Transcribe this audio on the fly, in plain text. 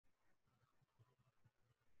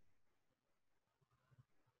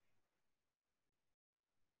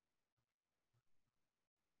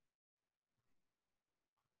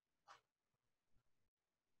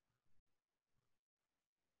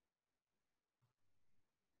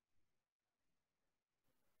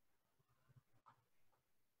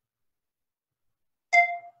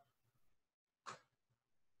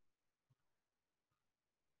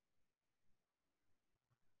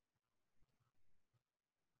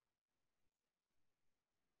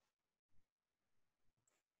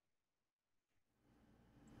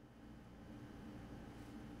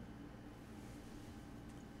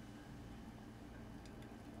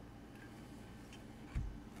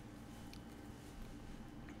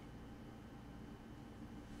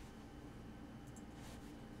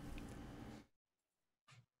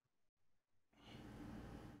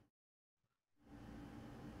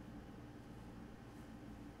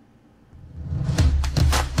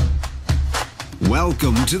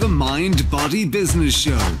Welcome to the Mind Body Business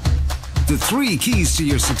Show. The 3 keys to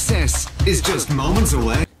your success is just moments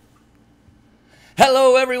away.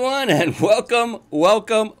 Hello everyone and welcome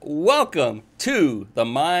to the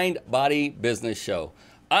Mind Body Business Show.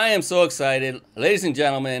 I am so excited. Ladies and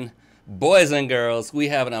gentlemen, boys and girls, we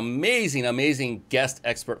have an amazing guest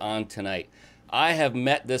expert on tonight. I have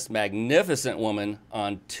met this magnificent woman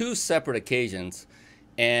on 2 separate occasions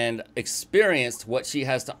and experienced what she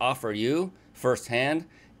has to offer you firsthand.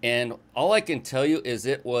 And all I can tell you is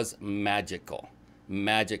it was magical,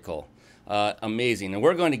 amazing. And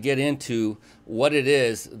we're going to get into what it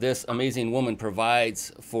is this amazing woman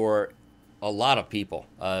provides for a lot of people,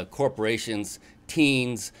 corporations,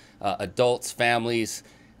 teens, adults, families.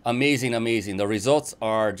 Amazing. The results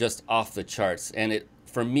are just off the charts. And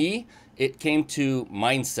for me, it came to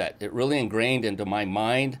mindset. It really ingrained into my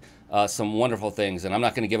mind some wonderful things. And I'm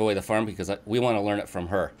not going to give away the farm because we want to learn it from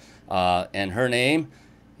her. And her name,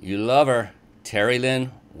 you love her,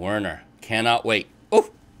 Terilynn Werner. Cannot wait. Oh,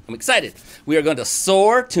 I'm excited. We are going to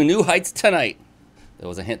soar to new heights tonight. There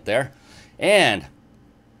was a hint there. And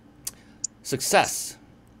success.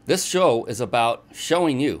 This show is about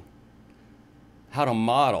showing you how to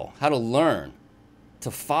model, how to learn, to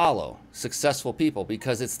follow successful people,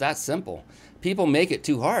 because it's that simple. People make it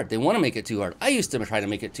too hard. They want to make it too hard. I used to try to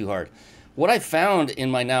make it too hard. What I found in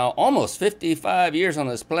my now almost 55 years on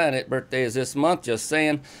this planet, birthday is this month, just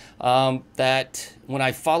saying, that when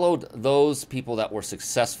I followed those people that were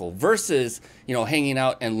successful versus, hanging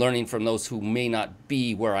out and learning from those who may not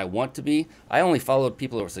be where I want to be, I only followed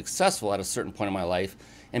people that were successful at a certain point in my life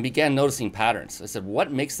and began noticing patterns. I said,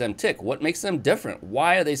 what makes them tick? What makes them different?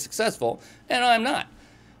 Why are they successful and I'm not?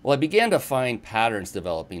 Well, I began to find patterns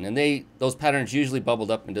developing, and those patterns usually bubbled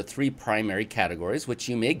up into 3 primary categories, which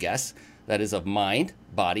you may guess. That is of mind,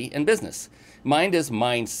 body, and business. Mind is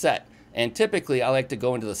mindset. And typically, I like to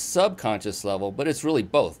go into the subconscious level, but it's really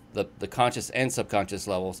both, the conscious and subconscious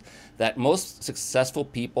levels, that most successful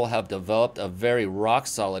people have developed a very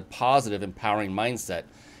rock-solid, positive, empowering mindset,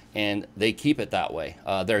 and they keep it that way.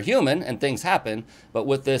 They're human, and things happen, but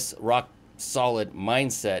with this rock-solid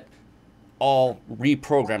mindset, all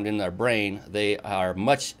reprogrammed in their brain, they have a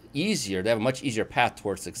much easier path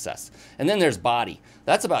towards success. And then there's body.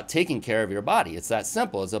 That's about taking care of your body. It's that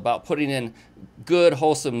simple. It's about putting in good,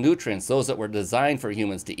 wholesome nutrients, those that were designed for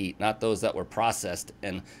humans to eat, not those that were processed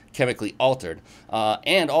and chemically altered.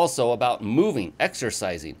 And also about moving,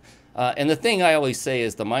 exercising. And the thing I always say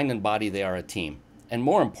is the mind and body, they are a team. And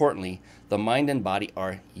more importantly, the mind and body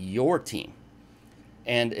are your team.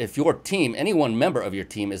 And if your team, any one member of your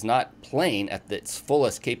team is not playing at its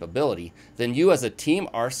fullest capability, then you as a team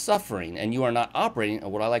are suffering and you are not operating at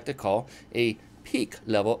what I like to call a peak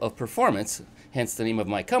level of performance, hence the name of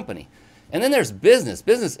my company. And then there's business.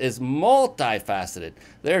 Business is multifaceted.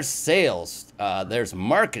 There's sales, there's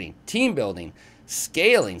marketing, team building,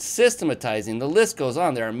 scaling, systematizing, the list goes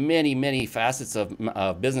on. There are many facets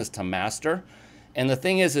of business to master. And the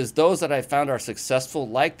thing is those that I found are successful,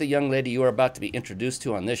 like the young lady you are about to be introduced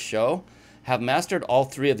to on this show, have mastered all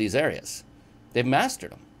 3 of these areas. They've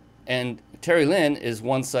mastered them. And Terilynn is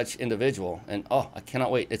one such individual. And I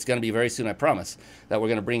cannot wait. It's going to be very soon, I promise, that we're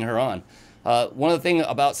going to bring her on. One of the things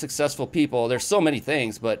about successful people, there's so many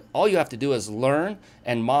things, but all you have to do is learn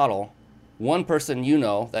and model one person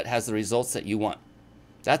that has the results that you want.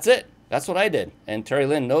 That's it. That's what I did. And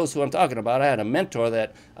Terilynn knows who I'm talking about. I had a mentor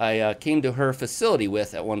that I came to her facility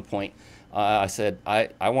with at one point. I said, I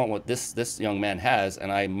want what this young man has,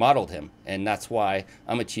 and I modeled him. And that's why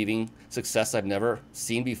I'm achieving success I've never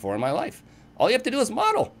seen before in my life. All you have to do is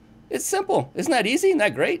model. It's simple. Isn't that easy? Isn't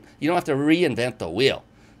that great? You don't have to reinvent the wheel.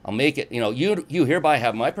 I'll make it, you hereby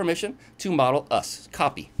have my permission to model us.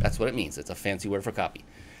 Copy. That's what it means. It's a fancy word for copy.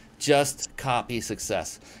 Just copy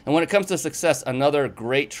success. And when it comes to success, another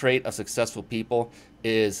great trait of successful people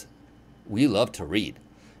is we love to read.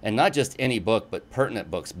 And not just any book, but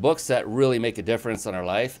pertinent books. Books that really make a difference in our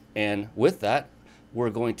life. And with that,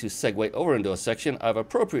 we're going to segue over into a section I've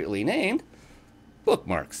appropriately named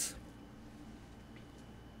bookmarks.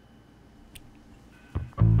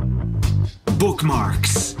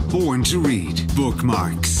 Bookmarks. Born to read.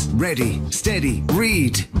 Bookmarks. Ready, steady,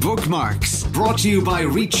 read. Bookmarks. Brought to you by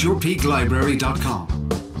reachyourpeaklibrary.com.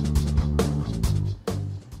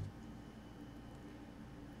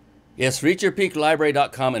 Yes,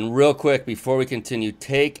 reachyourpeaklibrary.com. And real quick, before we continue,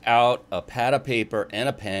 take out a pad of paper and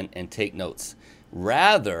a pen and take notes.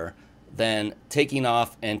 Rather than taking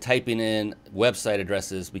off and typing in website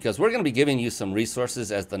addresses, because we're going to be giving you some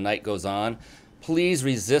resources as the night goes on. Please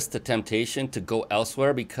resist the temptation to go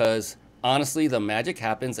elsewhere, because honestly, the magic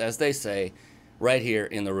happens, as they say, right here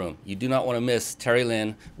in the room. You do not want to miss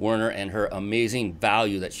Terilynn Werner and her amazing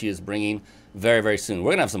value that she is bringing very, very soon. We're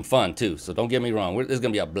going to have some fun too, so don't get me wrong. This is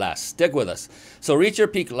going to be a blast. Stick with us. So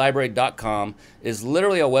reachyourpeaklibrary.com is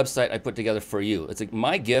literally a website I put together for you. It's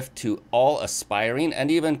my gift to all aspiring and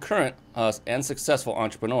even current and successful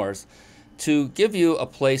entrepreneurs to give you a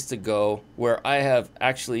place to go where I have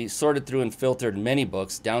actually sorted through and filtered many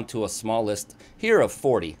books down to a small list here of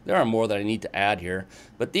 40. There are more that I need to add here,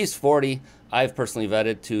 but these 40 I've personally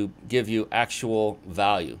vetted to give you actual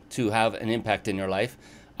value, to have an impact in your life.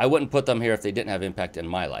 I wouldn't put them here if they didn't have impact in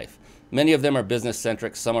my life. Many of them are business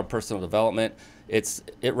centric, some are personal development.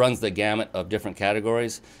 It runs the gamut of different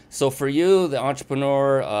categories. So for you, the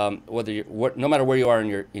entrepreneur, no matter where you are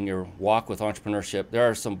in your walk with entrepreneurship, there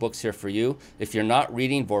are some books here for you. If you're not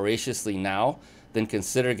reading voraciously now, then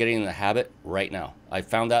consider getting in the habit right now. I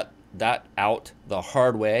found that out the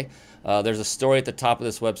hard way. There's a story at the top of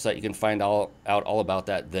this website. You can find all about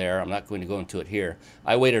that there. I'm not going to go into it here.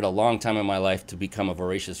 I waited a long time in my life to become a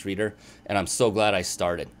voracious reader, and I'm so glad I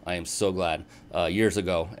started. I am so glad years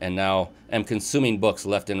ago, and now am consuming books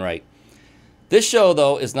left and right. This show,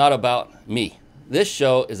 though, is not about me. This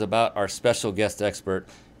show is about our special guest expert,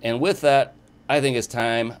 and with that, I think it's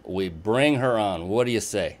time we bring her on. What do you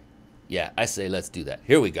say? Yeah, I say let's do that.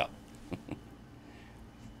 Here we go.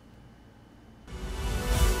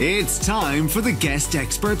 It's time for the Guest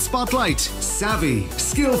Expert Spotlight. Savvy,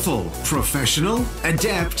 skillful, professional,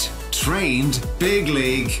 adept, trained, big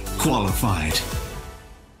league, qualified.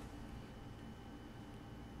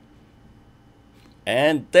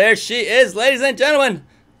 And there she is, ladies and gentlemen.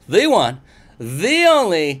 The one, the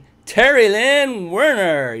only, Terilynn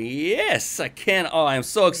Werner. Yes, I'm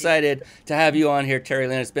so excited to have you on here,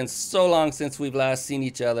 Terilynn. It's been so long since we've last seen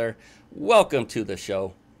each other. Welcome to the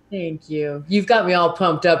show. Thank you. You've got me all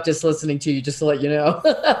pumped up just listening to you, just to let you know.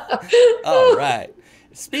 All right.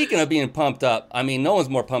 Speaking of being pumped up, I mean, no one's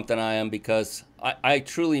more pumped than I am because I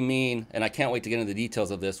truly mean, and I can't wait to get into the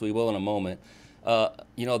details of this. We will in a moment.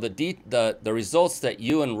 You know, the results that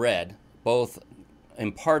you and Red both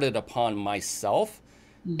imparted upon myself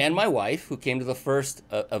and my wife, who came to the first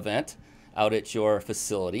event out at your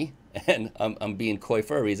facility, and I'm being coy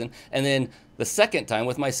for a reason. And then the second time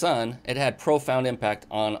with my son, it had profound impact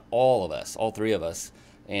on all of us, all three of us.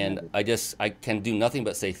 And I can do nothing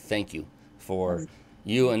but say thank you for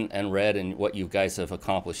you and Red and what you guys have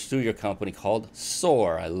accomplished through your company called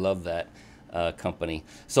SOAR. I love that company.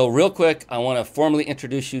 So real quick, I want to formally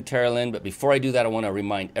introduce you, Terilynn, but before I do that, I want to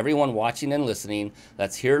remind everyone watching and listening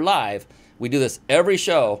that's here live, we do this every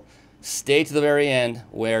show. Stay to the very end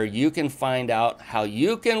where you can find out how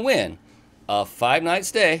you can win a 5-night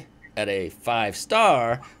stay at a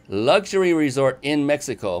 5-star luxury resort in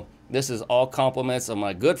Mexico. This is all compliments of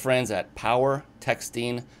my good friends at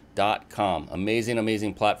powertexting.com. Amazing,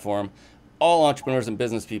 amazing platform. All entrepreneurs and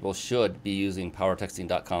business people should be using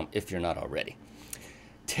powertexting.com if you're not already.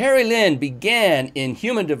 Terilynn began in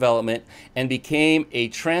human development and became a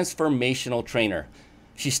transformational trainer.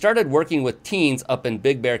 She started working with teens up in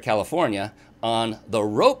Big Bear, California on the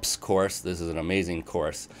ropes course. This is an amazing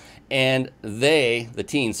course. And the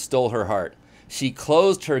teens, stole her heart. She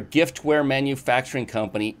closed her giftware manufacturing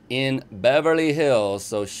company in Beverly Hills.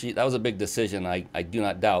 So that was a big decision, I do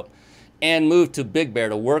not doubt. And moved to Big Bear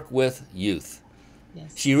to work with youth.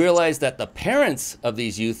 Yes. She realized that the parents of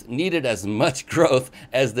these youth needed as much growth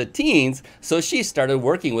as the teens. So she started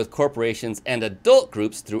working with corporations and adult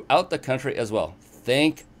groups throughout the country as well.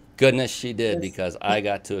 Thank goodness she did, because I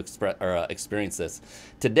got to experience this.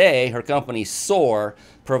 Today, her company SOAR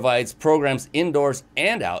provides programs indoors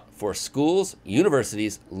and out for schools,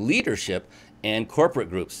 universities, leadership, and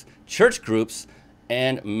corporate groups, church groups,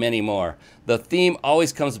 and many more. The theme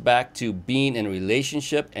always comes back to being in a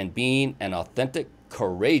relationship and being an authentic,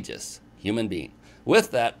 courageous human being.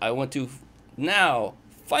 With that, I want to now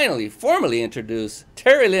finally formally introduce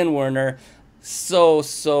Terilynn Werner. So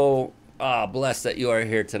blessed that you are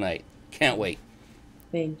here tonight. Can't wait.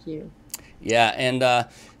 Thank you. Yeah, and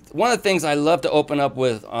one of the things I love to open up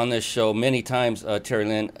with on this show many times,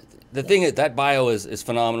 Terilynn, the thing is that bio is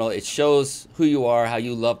phenomenal. It shows who you are, how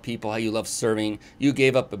you love people, how you love serving. You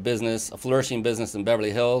gave up a flourishing business in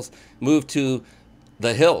Beverly Hills, moved to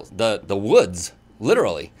the hills, the woods,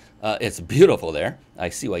 literally. It's beautiful there. I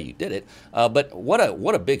see why you did it. But what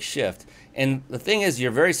a big shift. And the thing is, you're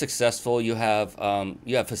very successful. You have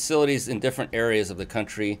facilities in different areas of the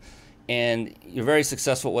country, and you're very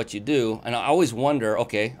successful at what you do. And I always wonder,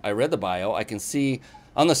 okay, I read the bio. I can see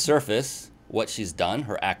on the surface what she's done,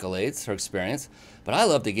 her accolades, her experience. But I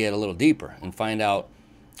love to get a little deeper and find out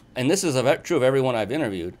and this is true of everyone I've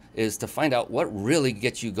interviewed, is to find out what really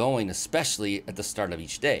gets you going, especially at the start of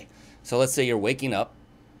each day. So let's say you're waking up.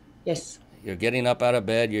 Yes. You're getting up out of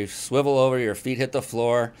bed, you swivel over, your feet hit the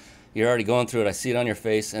floor, you're already going through it, I see it on your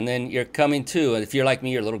face, and then you're coming to, and if you're like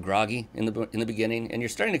me, you're a little groggy in the beginning, and you're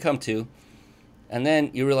starting to come to, and then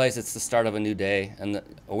you realize it's the start of a new day, and the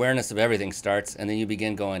awareness of everything starts, and then you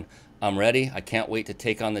begin going, I'm ready, I can't wait to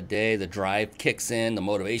take on the day, the drive kicks in, the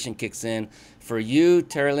motivation kicks in. For you,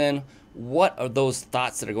 Terilynn, what are those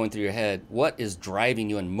thoughts that are going through your head? What is driving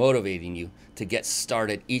you and motivating you to get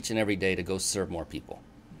started each and every day to go serve more people?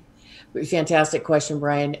 Fantastic question,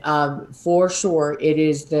 Brian. For sure, it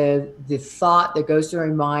is the thought that goes through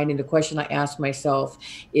my mind, and the question I ask myself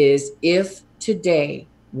is, if today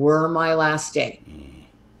were my last day,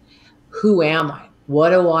 who am I?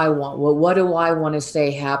 What do I want? What do I want to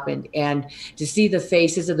say happened? And to see the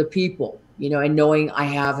faces of the people, you know, and knowing I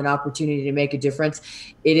have an opportunity to make a difference.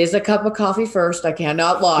 It is a cup of coffee first, I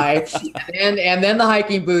cannot lie, and then the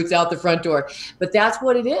hiking boots out the front door. But that's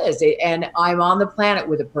what it is. And I'm on the planet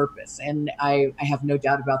with a purpose, and I have no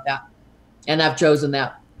doubt about that. And I've chosen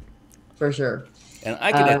that for sure. And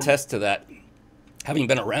I can attest to that. Having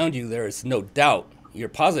been around you, there is no doubt you're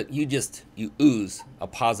positive. You ooze a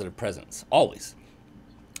positive presence, always.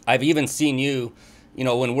 I've even seen you, you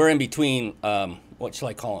know, when we're in between, what shall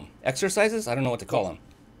I call them? Exercises? I don't know what to call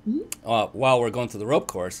them. While we're going through the rope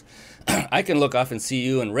course, I can look off and see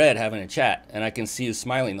you and Red having a chat, and I can see you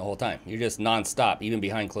smiling the whole time. You're just nonstop, even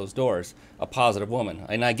behind closed doors, a positive woman.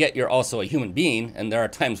 And I get you're also a human being, and there are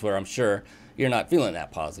times where I'm sure you're not feeling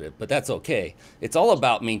that positive, but that's okay. It's all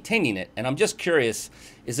about maintaining it. And I'm just curious,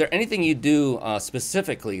 is there anything you do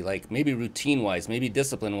specifically, like maybe routine-wise, maybe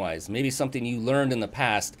discipline-wise, maybe something you learned in the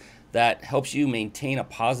past that helps you maintain a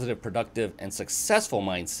positive, productive, and successful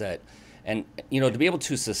mindset, and, you know, to be able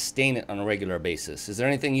to sustain it on a regular basis? Is there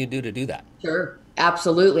anything you do to do that? Sure,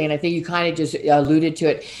 absolutely. And I think you kind of just alluded to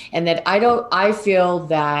it. And that I feel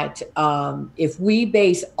that if we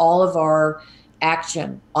base all of our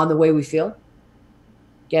action on the way we feel,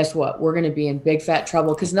 guess what? We're going to be in big fat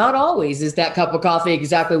trouble, because not always is that cup of coffee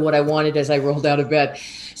exactly what I wanted as I rolled out of bed.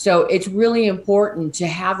 So it's really important to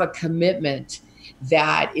have a commitment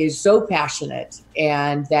that is so passionate,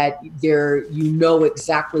 and that you know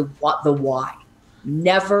exactly what the why.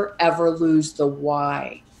 Never ever lose the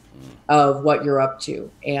why of what you're up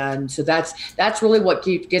to. And so that's really what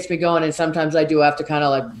gets me going. And sometimes I do have to kind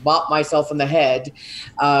of like bop myself in the head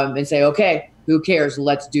and say, okay, who cares?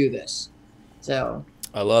 Let's do this. So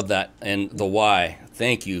I love that. And the why,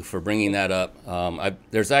 thank you for bringing that up.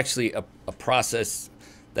 There's actually a process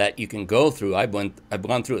that you can go through. I've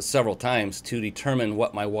gone through it several times to determine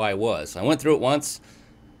what my why was. I went through it once.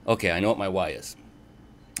 Okay, I know what my why is.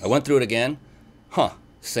 I went through it again.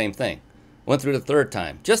 Same thing. Went through it a third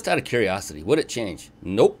time, just out of curiosity. Would it change?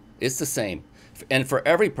 Nope, it's the same. And for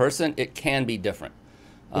every person, it can be different.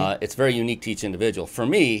 It's very unique to each individual. For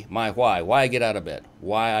me, my why I get out of bed,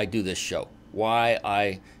 why I do this show, why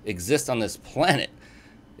I exist on this planet,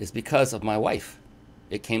 is because of my wife.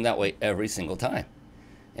 It came that way every single time.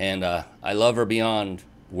 And I love her beyond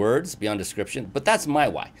words, beyond description, but that's my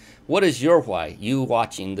why. What is your why? You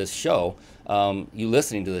watching this show, you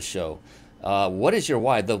listening to this show, what is your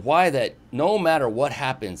why? The why that no matter what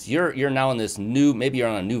happens, you're now in this new, maybe you're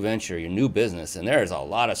on a new venture, your new business, and there's a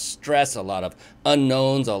lot of stress, a lot of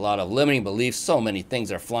unknowns, a lot of limiting beliefs, so many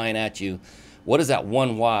things are flying at you. What is that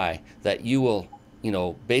one why that you will, you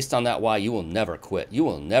know, based on that why, you will never quit. You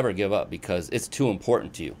will never give up, because it's too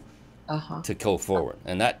important to you to go forward.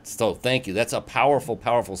 And so thank you. That's a powerful,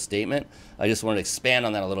 powerful statement. I just want to expand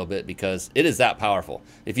on that a little bit, because it is that powerful.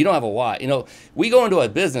 If you don't have a why, you know, we go into a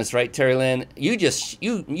business, right, Terilynn?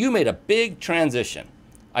 You made a big transition.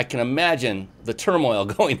 I can imagine the turmoil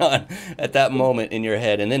going on at that moment in your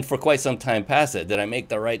head. And then for quite some time past it, did I make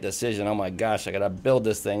the right decision? Oh my gosh, I got to build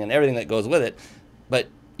this thing and everything that goes with it. But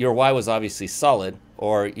your why was obviously solid,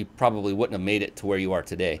 or you probably wouldn't have made it to where you are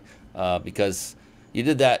today, because you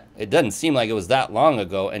did that. It doesn't seem like it was that long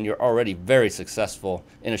ago, and you're already very successful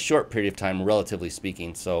in a short period of time, relatively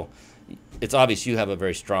speaking. So it's obvious you have a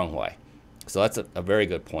very strong why. So that's a very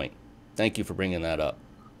good point. Thank you for bringing that up.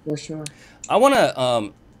 for sure. I want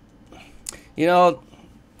to,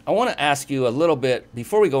 I want to ask you a little bit,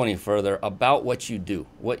 before we go any further, about what you do,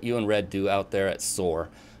 what you and Red do out there at SOAR,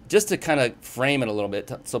 just to kind of frame it a little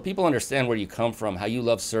bit so people understand where you come from, how you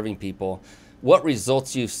love serving people, what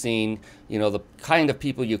results you've seen, the kind of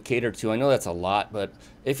people you cater to. I know that's a lot, but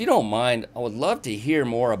if you don't mind, I would love to hear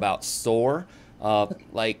more about SOAR,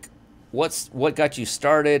 like what got you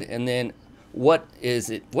started, and then what is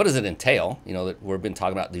it? What does it entail? You know, that we've been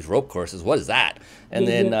talking about these rope courses. What is that? And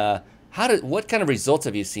then what kind of results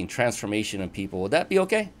have you seen transformation in people? Would that be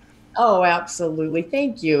okay? Oh, absolutely.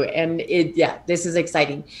 Thank you. And this is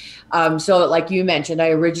exciting. So like you mentioned, I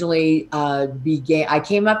originally I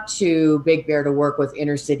came up to Big Bear to work with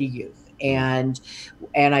inner city youth. And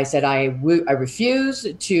I said, I refuse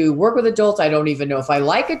to work with adults. I don't even know if I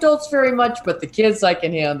like adults very much, but the kids I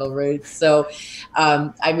can handle, right? So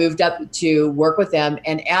I moved up to work with them.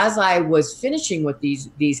 And as I was finishing with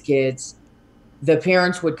these kids, the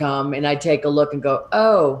parents would come and I'd take a look and go,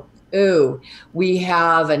 oh, ooh, we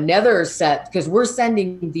have another set, because we're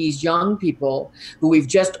sending these young people who we've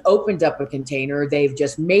just opened up a container. They've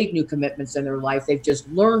just made new commitments in their life. They've just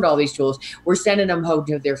learned all these tools. We're sending them home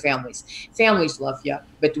to their families. Families love you,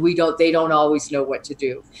 but they don't always know what to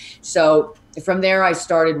do. So from there, I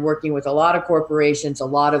started working with a lot of corporations, a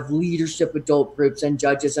lot of leadership adult groups and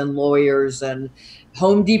judges and lawyers and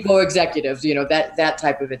Home Depot executives, you know, that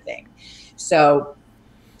type of a thing. So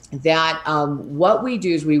that what we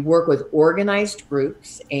do is we work with organized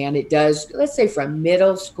groups, and it does, let's say, from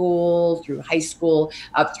middle school through high school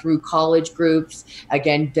up through college groups,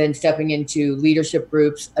 again, then stepping into leadership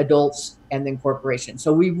groups, adults, and then corporations.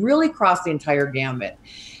 So we really cross the entire gamut.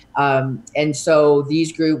 And so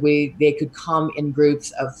these they could come in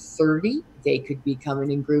groups of 30. They could be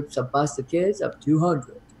coming in groups, a bus of kids of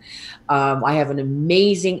 200. I have an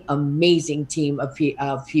amazing, amazing team of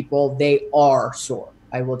people. They are SOAR.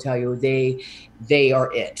 I will tell you, they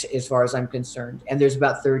are it as far as I'm concerned. And there's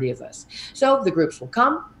about 30 of us. So the groups will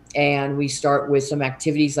come and we start with some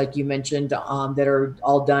activities like you mentioned that are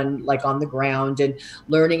all done like on the ground, and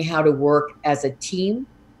learning how to work as a team,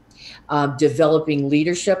 developing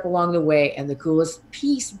leadership along the way. And the coolest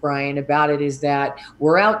piece, Brian, about it is that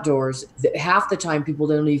we're outdoors. Half the time people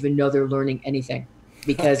don't even know they're learning anything,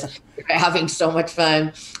 because they're having so much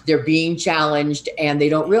fun, they're being challenged, and they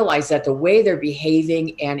don't realize that the way they're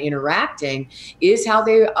behaving and interacting is how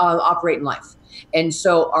they operate in life. And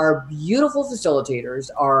so our beautiful facilitators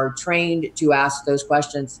are trained to ask those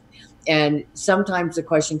questions. And sometimes the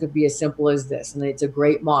question could be as simple as this, and it's a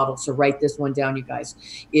great model, so write this one down, you guys,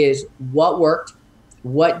 is what worked,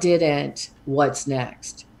 what didn't, what's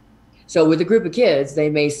next? So with a group of kids, they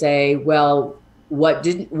may say, well, what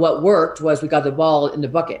worked was we got the ball in the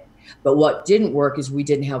bucket, but what didn't work is we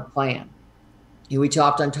didn't have a plan. We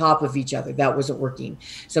talked on top of each other. That wasn't working.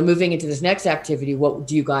 So moving into this next activity, what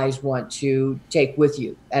do you guys want to take with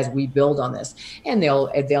you as we build on this? And they'll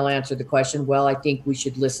answer the question, well, I think we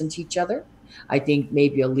should listen to each other. I think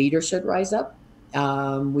maybe a leader should rise up.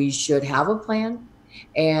 We should have a plan.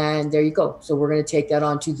 And there you go. So we're going to take that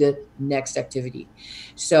on to the next activity.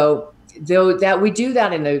 So though that we do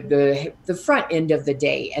that in the front end of the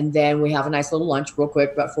day, and then we have a nice little lunch real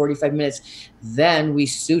quick, about 45 minutes. Then we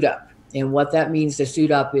suit up. And what that means to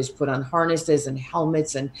suit up is put on harnesses and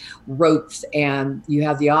helmets and ropes, and you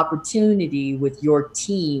have the opportunity with your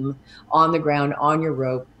team on the ground on your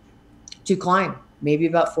rope to climb maybe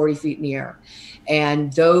about 40 feet in the air.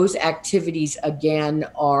 And those activities again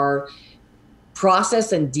are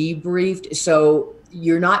processed and debriefed. So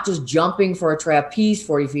you're not just jumping for a trapeze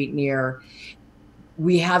 40 feet in the air.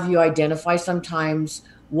 We have you identify sometimes,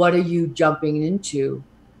 what are you jumping into,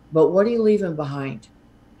 but what are you leaving behind?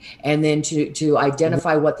 And then to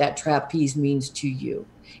identify what that trapeze means to you.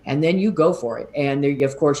 And then you go for it. And there,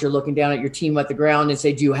 of course, you're looking down at your team at the ground and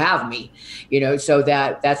say, do you have me? You know, so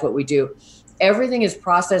that's what we do. Everything is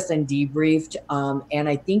processed and debriefed. And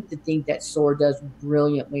I think the thing that SOAR does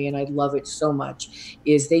brilliantly, and I love it so much,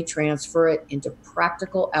 is they transfer it into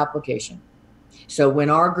practical application. So when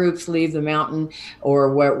our groups leave the mountain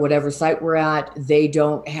or whatever site we're at, they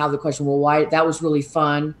don't have the question, well, why? That was really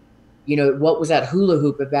fun. You know, what was that hula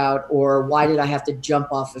hoop about? Or why did I have to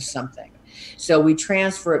jump off of something? So we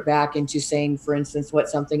transfer it back into saying, for instance,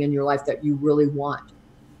 what's something in your life that you really want?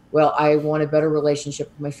 Well, I want a better relationship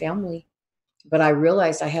with my family, but I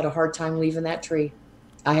realized I had a hard time leaving that tree.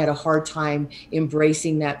 I had a hard time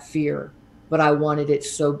embracing that fear, but I wanted it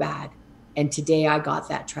so bad. And today I got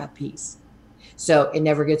that trapeze. So it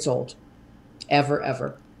never gets old, ever,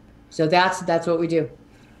 ever. So that's what we do.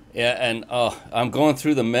 Yeah, and I'm going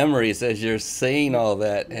through the memories as you're saying all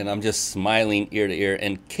that, and I'm just smiling ear to ear.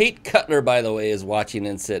 And Kate Cutler, by the way, is watching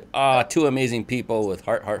and said, two amazing people with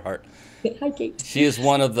heart, heart, heart. Hi, Kate. She is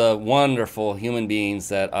one of the wonderful human beings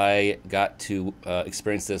that I got to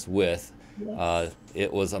experience this with. Yes.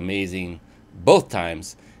 It was amazing both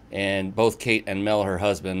times. And both Kate and Mel, her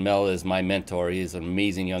husband, Mel is my mentor. He's an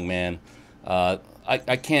amazing young man.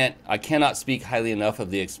 I cannot speak highly enough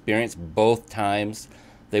of the experience both times.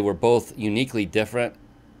 They were both uniquely different,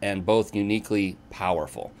 and both uniquely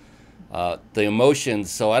powerful. The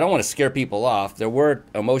emotions, so I don't want to scare people off. There were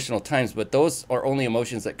emotional times, but those are only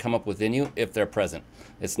emotions that come up within you if they're present.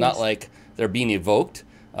 It's not like they're being evoked.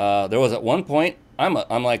 There was at one point, I'm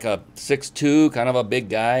like a 6'2", kind of a big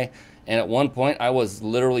guy, and at one point I was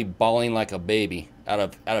literally bawling like a baby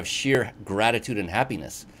out of sheer gratitude and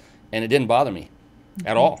happiness, and it didn't bother me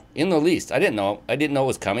at all, in the least. I didn't know it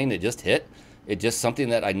was coming. It just hit. It just something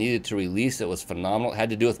that I needed to release. It was phenomenal. It had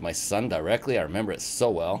to do with my son directly. I remember it so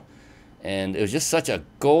well. And it was just such a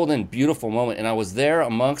golden, beautiful moment. And I was there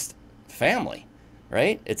amongst family,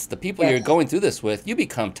 right? It's the people you're going through this with. You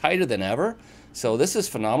become tighter than ever. So this is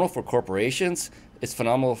phenomenal for corporations. It's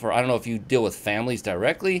phenomenal for, I don't know if you deal with families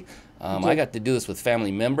directly. I got to do this with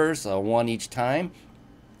family members, one each time.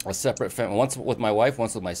 A separate family, once with my wife,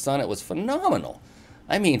 once with my son. It was phenomenal.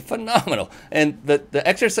 I mean, phenomenal. And the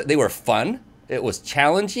exercise, they were fun. It was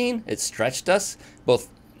challenging. It stretched us, both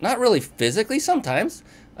not really physically sometimes,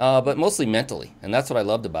 but mostly mentally. And that's what I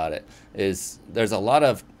loved about it, is there's a lot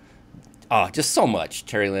of, just so much,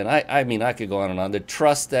 Terilynn. I mean, I could go on and on. The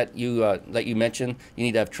trust that you mentioned, you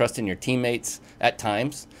need to have trust in your teammates at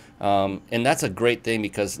times. And that's a great thing,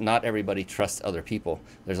 because not everybody trusts other people.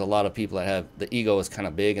 There's a lot of people that have, the ego is kind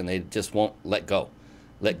of big and they just won't let go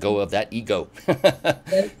of that ego.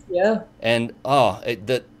 Yeah.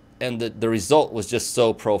 And the result was just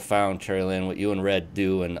so profound, Terilynn, what you and Red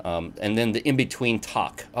do, and then the in-between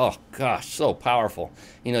talk. Oh gosh, so powerful.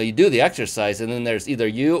 You know, you do the exercise, and then there's either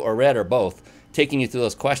you or Red or both taking you through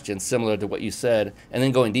those questions similar to what you said, and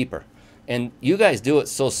then going deeper. And you guys do it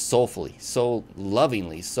so soulfully, so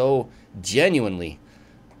lovingly, so genuinely.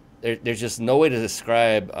 There's just no way to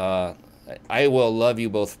describe. I will love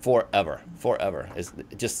you both forever, forever. It's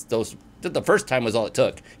just those. The first time was all it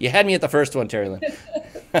took. You had me at the first one, Terilynn.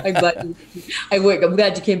 I'm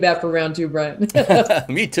glad you came back for round 2, Brian.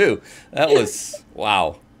 Me too. That was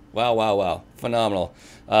wow, phenomenal.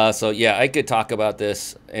 So yeah, I could talk about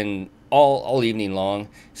this in all evening long.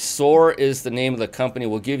 SOAR is the name of the company.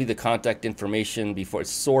 We'll give you the contact information before.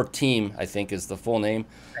 It's SOAR Team, I think, is the full name.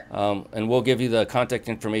 And we'll give you the contact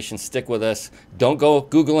information. Stick with us. Don't go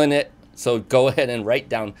Googling it. So go ahead and write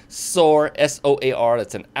down SOAR, S-O-A-R.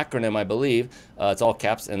 That's an acronym, I believe. It's all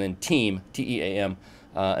caps, and then Team, T-E-A-M.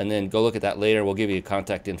 And then go look at that later. We'll give you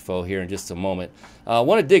contact info here in just a moment. I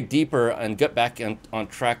want to dig deeper and get back on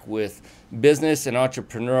track with business and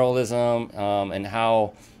entrepreneurialism, and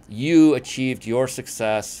how you achieved your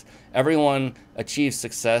success. Everyone achieves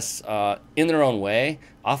success in their own way,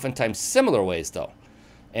 oftentimes similar ways though.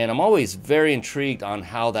 And I'm always very intrigued on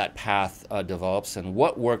how that path develops and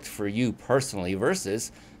what worked for you personally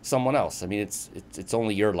versus someone else. I mean, it's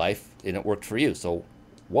only your life and it worked for you. So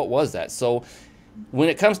what was that? So when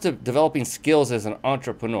it comes to developing skills as an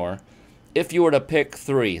entrepreneur, if you were to pick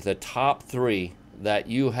 3, the top 3 that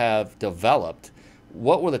you have developed,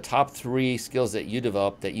 what were the top 3 skills that you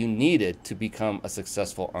developed that you needed to become a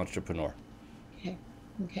successful entrepreneur?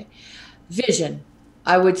 Okay. Vision.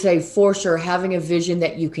 I would say for sure having a vision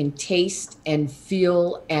that you can taste and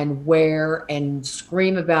feel and wear and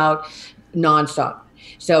scream about nonstop.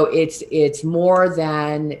 So it's more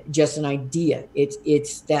than just an idea.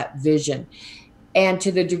 It's that vision. And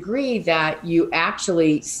to the degree that you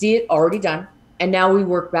actually see it already done, and now we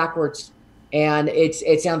work backwards. And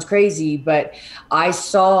it sounds crazy, but I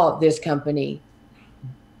saw this company,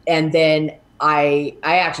 and then I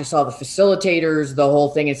actually saw the facilitators, the whole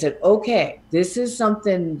thing, and said, okay, this is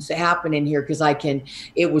something's happening here, because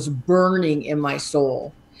it was burning in my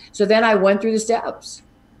soul. So then I went through the steps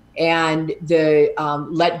and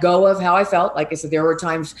let go of how I felt. Like I said, there were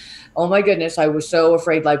times, oh my goodness, I was so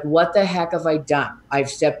afraid, like, what the heck have I done?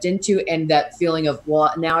 I've stepped into, and that feeling of,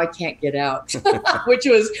 well, now I can't get out, which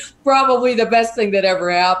was probably the best thing that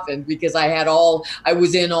ever happened, because I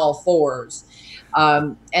was in all fours.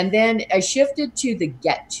 And then I shifted to the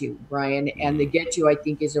get to, Brian, and the get to, I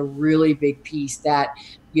think, is a really big piece that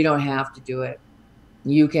you don't have to do it.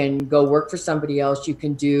 You can go work for somebody else. You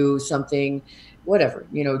can do something, whatever,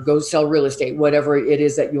 go sell real estate, whatever it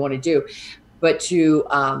is that you want to do, but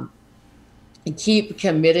to keep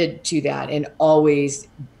committed to that and always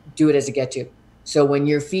do it as a get to. So when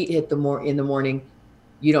your feet hit in the morning,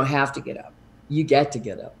 you don't have to get up. You get to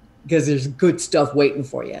get up, because there's good stuff waiting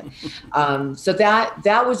for you. So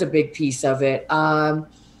that was a big piece of it.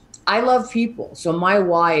 I love people. So my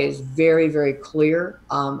why is very, very clear.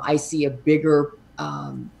 I see a bigger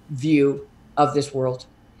view of this world.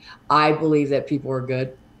 I believe that people are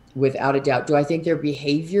good, without a doubt. Do I think their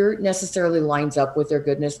behavior necessarily lines up with their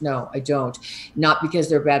goodness? No, I don't. Not because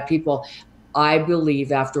they're bad people. I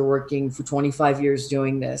believe, after working for 25 years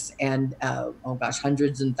doing this, and oh gosh,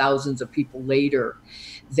 hundreds and thousands of people later,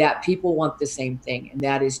 that people want the same thing, and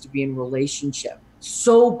that is to be in relationship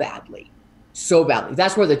so badly, so badly.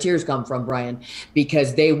 That's where the tears come from, Brian,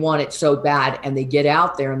 because they want it so bad, and they get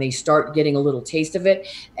out there and they start getting a little taste of it,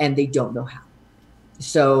 and they don't know how.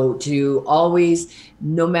 So to always,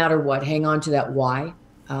 no matter what, hang on to that why,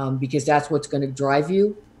 because that's what's going to drive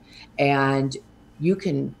you, and you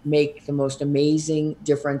can make the most amazing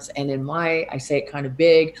difference. And I say it kind of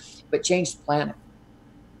big, but change the planet,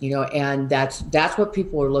 you know, and that's what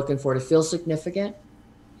people are looking for, to feel significant,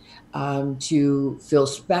 to feel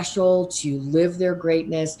special, to live their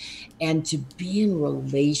greatness, and to be in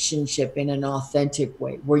relationship in an authentic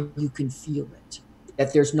way where you can feel it,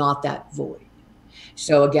 that there's not that void.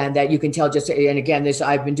 So again, that you can tell just, and again,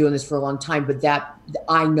 I've been doing this for a long time, but that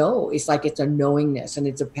I know it's like, it's a knowingness and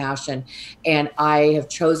it's a passion, and I have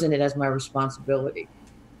chosen it as my responsibility.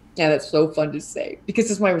 And it's so fun to say, because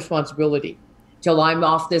it's my responsibility. Till I'm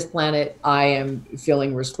off this planet, I am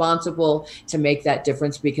feeling responsible to make that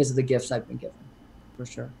difference because of the gifts I've been given, for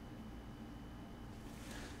sure.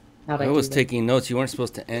 I was taking notes. You weren't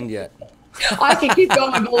supposed to end yet. I can keep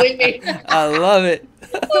going, believe me. I love it.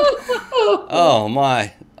 Oh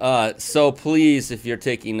my. So please, if you're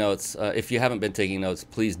taking notes, if you haven't been taking notes,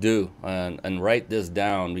 please do, and write this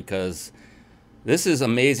down, because this is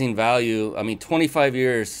amazing value. I mean, 25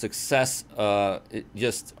 years success,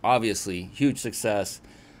 just obviously huge success,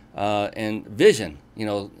 and vision, you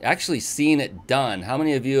know, actually seeing it done. How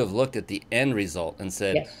many of you have looked at the end result and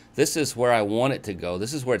said, yes, this is where I want it to go.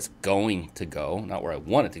 This is where it's going to go. Not where I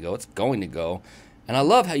want it to go. It's going to go. And I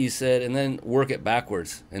love how you said, and then work it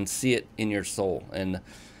backwards and see it in your soul. And,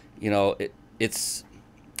 you know, it's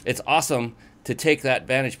awesome to take that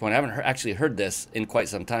vantage point. I haven't actually heard this in quite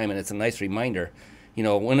some time, and it's a nice reminder, you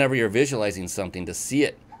know, whenever you're visualizing something, to see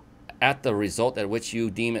it at the result at which you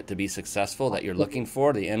deem it to be successful, that you're looking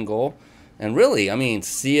for, the end goal. And really, I mean,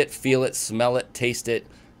 see it, feel it, smell it, taste it,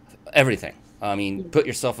 everything. I mean, put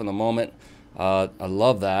yourself in the moment. I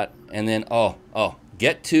love that. And then,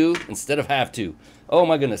 get to instead of have to. Oh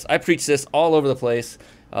my goodness, I preach this all over the place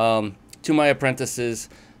to my apprentices,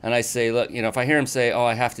 and I say, look, you know, if I hear them say, oh,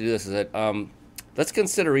 I have to do this, is that let's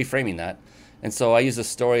consider reframing that. And so I use a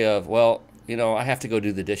story of, well, you know, I have to go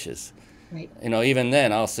do the dishes. Right. You know, even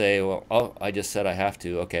then I'll say, well, oh, I just said I have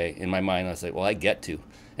to. Okay, in my mind I'll say, well, I get to,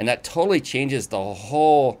 and that totally changes the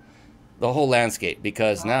whole landscape,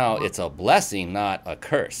 because now it's a blessing, not a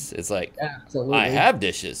curse. It's like, absolutely, I have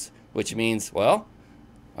dishes, which means, well,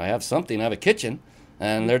 I have something. I have a kitchen,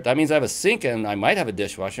 and that means I have a sink, and I might have a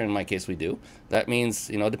dishwasher. In my case, we do. That means,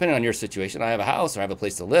 you know, depending on your situation, I have a house or I have a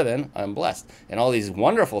place to live in. I'm blessed, and all these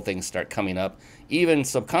wonderful things start coming up, even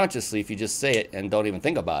subconsciously, if you just say it and don't even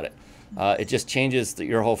think about it. It just changes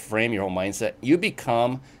your whole frame, your whole mindset. You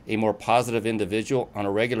become a more positive individual on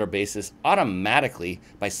a regular basis automatically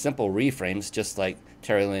by simple reframes, just like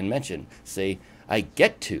Terilynn mentioned. Say, I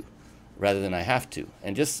get to, rather than I have to.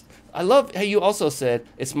 And just, I love how you also said,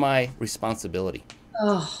 it's my responsibility.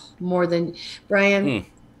 Oh, more than, Brian,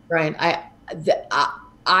 I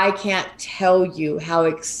can't tell you how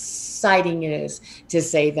exciting it is to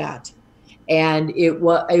say that. And it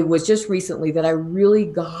was just recently that I really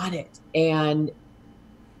got it, and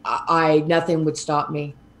nothing would stop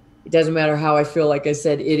me. It doesn't matter how I feel. Like I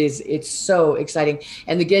said, it's so exciting,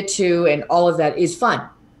 and the get to and all of that is fun.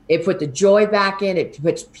 It put the joy back in. It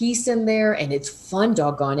puts peace in there, and it's fun,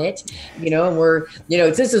 doggone it. You know, and we're, you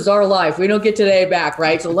know, this is our life. We don't get today back,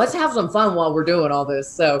 right? So let's have some fun while we're doing all this.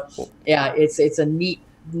 So yeah, it's a neat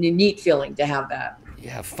feeling to have that.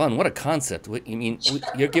 Yeah, fun. What a concept. What, you mean,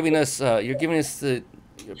 you're giving us the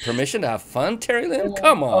permission to have fun, Terilynn?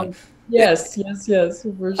 Come on. Yes, for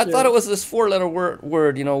sure. I thought it was this 4-letter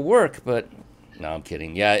word, you know, work, but no, I'm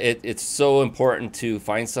kidding. Yeah, it's so important to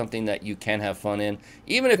find something that you can have fun in.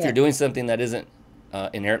 Even if you're doing something that isn't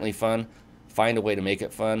inherently fun, find a way to make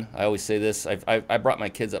it fun. I always say this. I brought my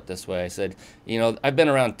kids up this way. I said, you know, I've been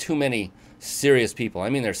around too many serious people. I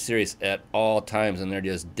mean, they're serious at all times, and they're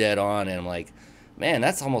just dead on, and I'm like, man,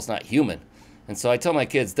 that's almost not human. And so I tell my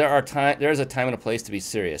kids, there's a time and a place to be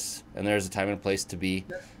serious, and there's a time and a place to be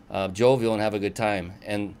jovial and have a good time.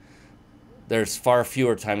 And there's far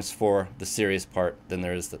fewer times for the serious part than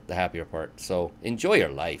there is the happier part. So enjoy your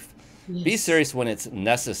life. Yes. Be serious when it's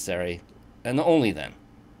necessary, and only then.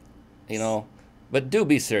 You know, but do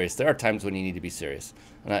be serious. There are times when you need to be serious,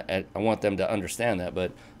 and I want them to understand that.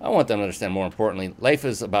 But I want them to understand, more importantly, life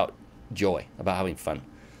is about joy, about having fun.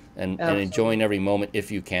 And enjoying every moment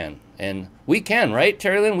if you can. And we can, right,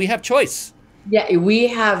 Terilynn? We have choice. Yeah, we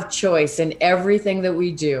have choice in everything that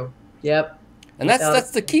we do. Yep. And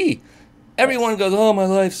that's the key. Everyone goes, oh, my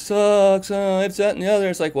life sucks. Oh, it's that and the other.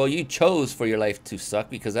 It's like, well, you chose for your life to suck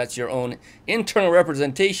because that's your own internal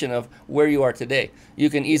representation of where you are today. You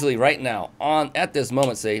can easily right now, at this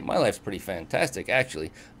moment, say, my life's pretty fantastic,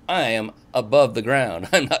 actually. I am above the ground.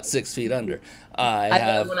 I'm not 6 feet under.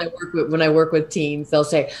 When I work with teens, they'll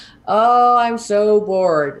say, oh, I'm so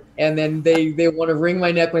bored. And then they want to wring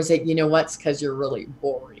my neck when I say, you know what? It's because you're really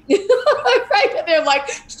boring. Right? And they're like,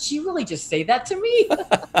 did she really just say that to me?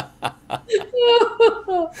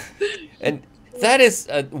 And that is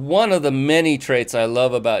one of the many traits I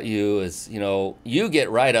love about you is, you get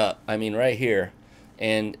right up. I mean, right here.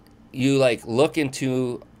 And you like look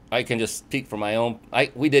into, I can just speak for my own,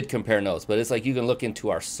 we did compare notes, but it's like you can look into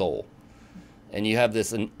our soul. And you have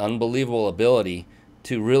this unbelievable ability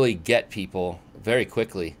to really get people very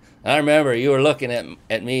quickly. And I remember you were looking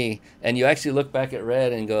at me, and you actually looked back at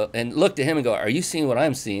Red and looked at him and go, are you seeing what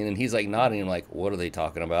I'm seeing? And he's like nodding. I'm like, what are they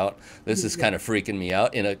talking about? This is kind of freaking me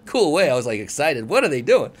out in a cool way. I was like excited. What are they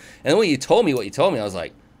doing? And then when you told me what you told me, I was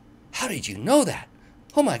like, how did you know that?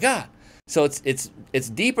 Oh my God. So it's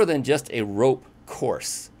deeper than just a rope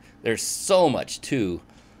course. There's so much to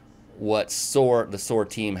what the SOAR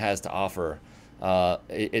team has to offer.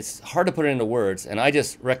 It's hard to put it into words, and I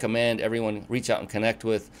just recommend everyone reach out and connect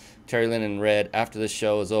with Terilynn and Red after this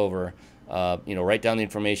show is over. Write down the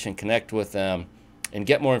information, connect with them, and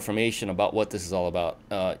get more information about what this is all about.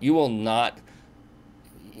 You will not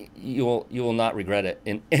regret it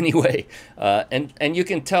in any way. And you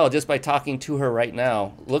can tell just by talking to her right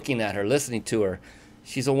now, looking at her, listening to her.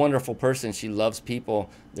 She's a wonderful person. She loves people.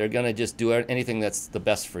 They're going to just do anything that's the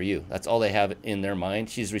best for you. That's all they have in their mind.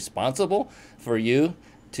 She's responsible for you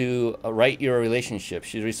to write your relationship.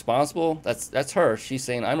 She's responsible. That's her. She's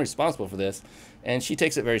saying, I'm responsible for this. And she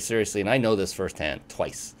takes it very seriously. And I know this firsthand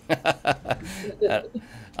twice.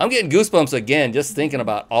 I'm getting goosebumps again just thinking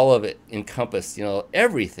about all of it encompassed.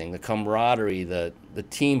 Everything, the camaraderie, the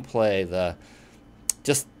team play,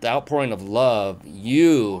 just the outpouring of love,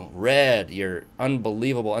 you, Red, your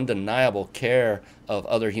unbelievable, undeniable care of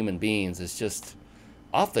other human beings is just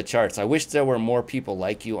off the charts. I wish there were more people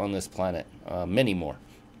like you on this planet, many more.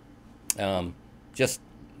 Just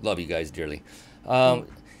love you guys dearly.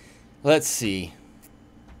 Let's see.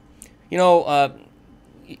 You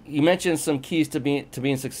mentioned some keys to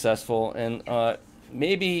being successful, and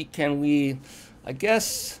maybe can we, I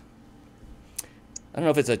guess, I don't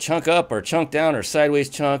know if it's a chunk up or chunk down or sideways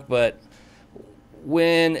chunk, but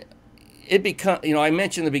when it becomes, I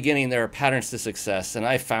mentioned in the beginning there are patterns to success, and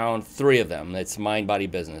I found 3 of them. It's mind, body,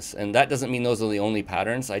 business. And that doesn't mean those are the only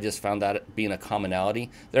patterns. I just found that being a commonality.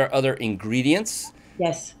 There are other ingredients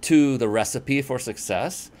to the recipe for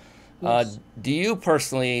success. Yes. Do you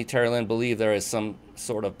personally, Terilynn, believe there is some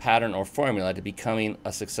sort of pattern or formula to becoming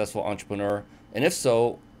a successful entrepreneur? And if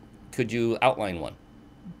so, could you outline one?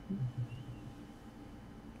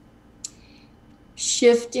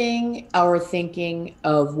 Shifting our thinking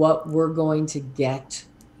of what we're going to get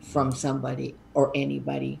from somebody or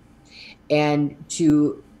anybody, and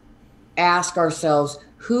to ask ourselves,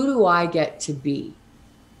 who do I get to be?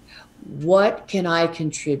 What can I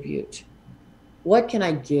contribute? What can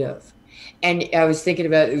I give? And I was thinking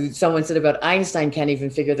about, someone said about Einstein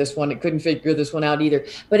couldn't figure this one out either,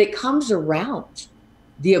 but it comes around.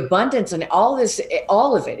 The abundance and all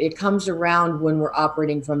of it, it comes around when we're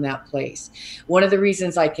operating from that place. One of the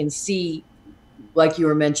reasons I can see, like you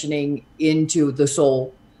were mentioning, into the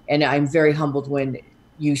soul, and I'm very humbled when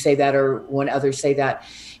you say that or when others say that,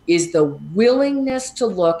 is the willingness to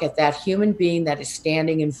look at that human being that is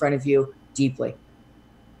standing in front of you deeply.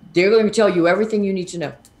 They're going to tell you everything you need to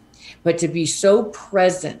know, but to be so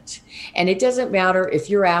present. And it doesn't matter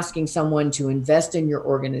if you're asking someone to invest in your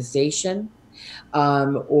organization,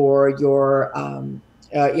 or you're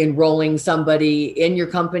enrolling somebody in your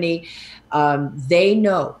company.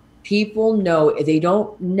 People know, they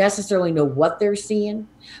don't necessarily know what they're seeing,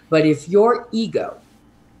 but if your ego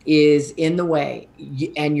is in the way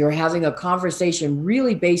and you're having a conversation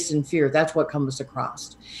really based in fear, that's what comes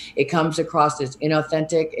across. It comes across as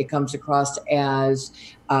inauthentic. It comes across as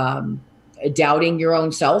doubting your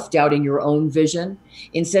own self, doubting your own vision,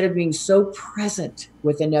 instead of being so present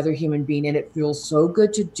with another human being. And it feels so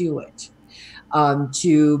good to do it,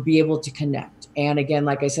 to be able to connect. And again,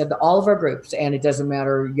 like I said, all of our groups, and it doesn't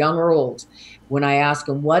matter young or old, when I ask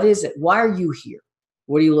them, what is it? Why are you here?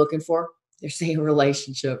 What are you looking for? They're saying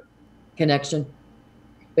relationship, connection.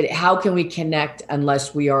 But how can we connect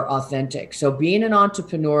unless we are authentic? So being an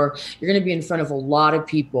entrepreneur, you're going to be in front of a lot of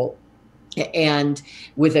people, and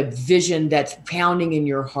with a vision that's pounding in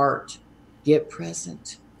your heart. Get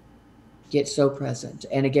present. Get so present.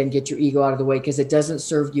 And again, get your ego out of the way, because it doesn't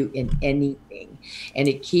serve you in anything. And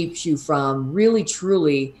it keeps you from really,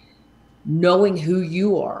 truly knowing who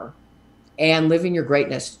you are and living your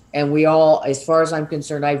greatness. And we all, as far as I'm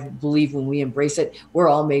concerned, I believe when we embrace it, we're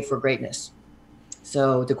all made for greatness.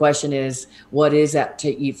 So the question is, what is that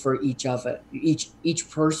to eat for each of it? Each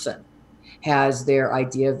person has their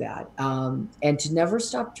idea of that. And to never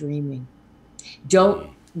stop dreaming.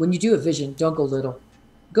 When you do a vision, don't go little,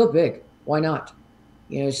 go big. Why not?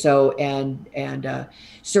 You know, so, and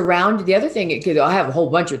surround. The other thing, I have a whole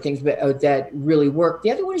bunch of things that really work.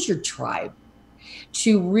 The other one is your tribe.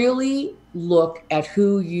 To really look at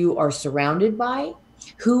who you are surrounded by,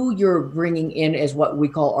 who you're bringing in as what we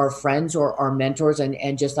call our friends or our mentors.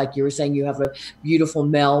 And just like you were saying, you have a beautiful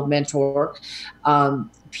male mentor,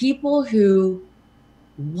 people who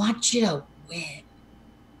want you to win,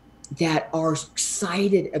 that are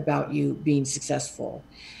excited about you being successful,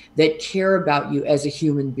 that care about you as a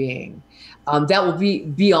human being. That will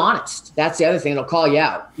be honest. That's the other thing. It'll call you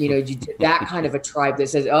out. You know, that kind of a tribe that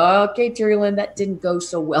says, okay, Terilynn, that didn't go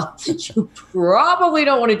so well. You probably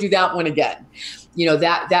don't want to do that one again. You know,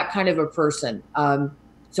 that kind of a person.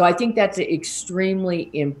 So I think that's extremely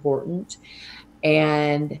important.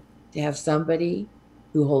 And to have somebody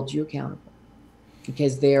who holds you accountable.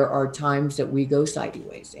 Because there are times that we go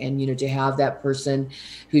sideways, and, you know, to have that person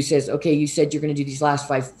who says, okay, you said you're going to do these last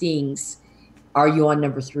 5 things. Are you on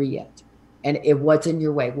number 3 yet? And what's in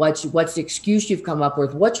your way? What's the excuse you've come up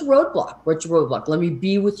with? What's your roadblock? What's your roadblock? Let me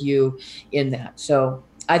be with you in that. So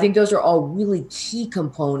I think those are all really key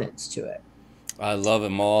components to it. I love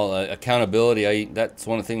them all. Accountability. That's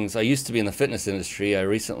one of the things. I used to be in the fitness industry. I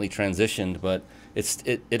recently transitioned, but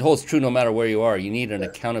it holds true no matter where you are. You need an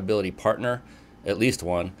accountability partner. At least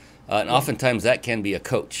one. And oftentimes that can be a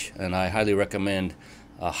coach. And I highly recommend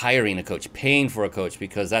hiring a coach, paying for a coach,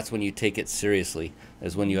 because that's when you take it seriously,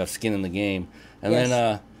 is when you have skin in the game. And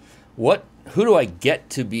then who do I get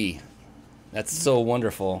to be? That's so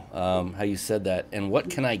wonderful how you said that. And what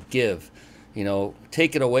can I give? You know,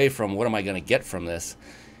 take it away from what am I going to get from this?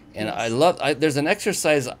 And there's an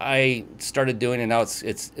exercise I started doing, and now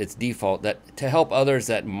it's default, that to help others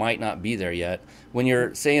that might not be there yet. When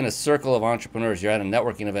you're, say, in a circle of entrepreneurs, you're at a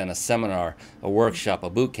networking event, a seminar, a workshop, a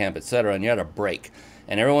boot camp, etc., and you're at a break,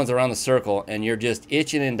 and everyone's around the circle, and you're just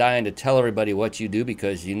itching and dying to tell everybody what you do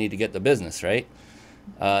because you need to get the business, right?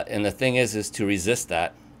 And the thing is to resist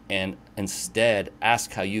that and instead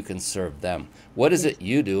ask how you can serve them. What is it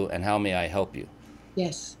you do, and how may I help you?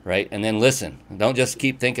 Yes. Right? And then listen. Don't just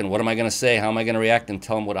keep thinking, what am I going to say? How am I going to react? And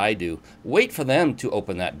tell them what I do. Wait for them to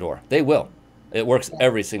open that door. They will. It works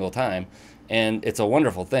every single time. And it's a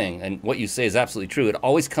wonderful thing. And what you say is absolutely true. It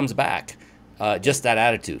always comes back. Just that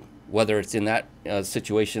attitude, whether it's in that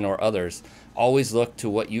situation or others. Always look to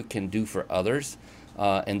what you can do for others.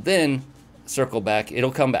 And then circle back.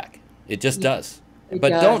 It'll come back. It just does. But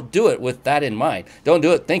don't do it with that in mind. Don't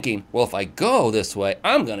do it thinking, well, if I go this way,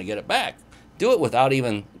 I'm going to get it back. Do it without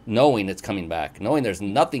even knowing it's coming back, knowing there's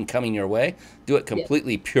nothing coming your way. Do it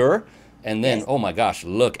completely pure, and then, oh my gosh,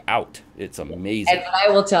 look out. It's amazing. And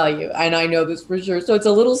I will tell you, and I know this for sure, so it's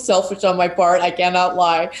a little selfish on my part, I cannot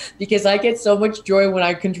lie, because I get so much joy when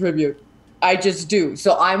I contribute. I just do.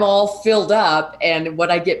 So I'm all filled up, and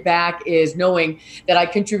what I get back is knowing that I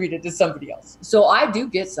contributed to somebody else. So I do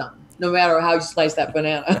get some, no matter how you slice that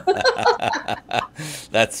banana.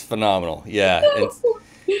 That's phenomenal. Yeah.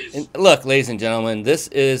 And look, ladies and gentlemen, this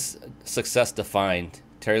is Success Defined.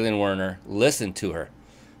 Terilynn Werner, listen to her.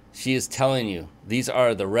 She is telling you these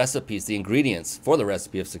are the recipes, the ingredients for the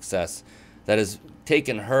recipe of success that has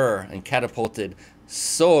taken her and catapulted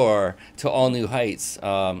soar to all new heights,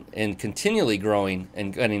 and continually growing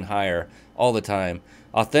and getting higher all the time.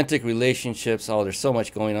 Authentic relationships. Oh, there's so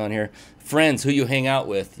much going on here. Friends, who you hang out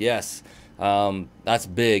with. Yes, that's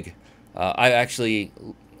big.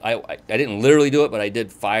 I didn't literally do it, but I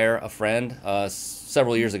did fire a friend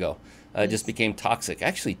several years ago. It just became toxic.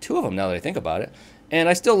 Actually, 2 of them now that I think about it. And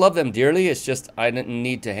I still love them dearly. It's just I didn't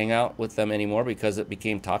need to hang out with them anymore because it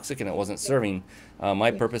became toxic and it wasn't serving my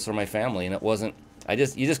purpose or my family. And it wasn't.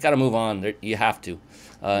 You just got to move on. You have to,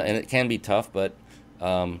 and it can be tough. But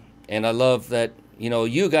and I love that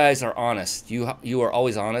you guys are honest. You are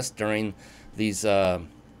always honest during these events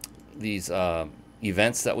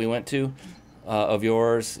that we went to. Of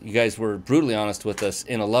yours, you guys were brutally honest with us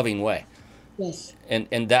in a loving way. Yes.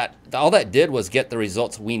 And that all that did was get the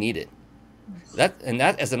results we needed. That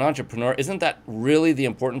as an entrepreneur, isn't that really the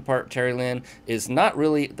important part, Terilynn? Is not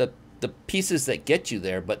really the pieces that get you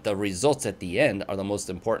there, but the results at the end are the most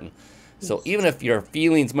important. Yes. So even if your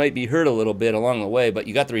feelings might be hurt a little bit along the way, but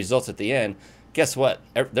you got the results at the end, guess what?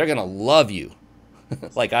 They're going to love you.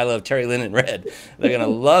 Like I love Terilynn and Red. They're going to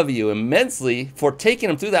love you immensely for taking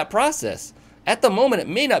them through that process. At the moment, it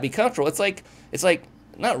may not be comfortable. It's like,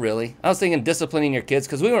 not really. I was thinking disciplining your kids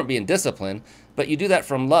because we weren't being disciplined, but you do that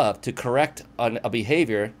from love to correct a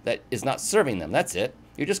behavior that is not serving them. That's it.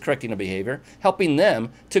 You're just correcting a behavior, helping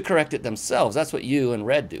them to correct it themselves. That's what you and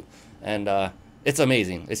Red do. And it's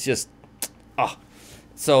amazing. It's just,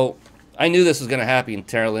 So I knew this was going to happen,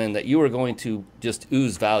 Terilynn, that you were going to just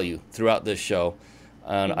ooze value throughout this show.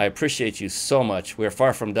 And I appreciate you so much. We're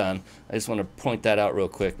far from done. I just want to point that out real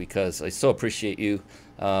quick because I so appreciate you.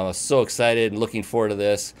 I was so excited and looking forward to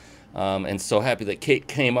this. And so happy that Kate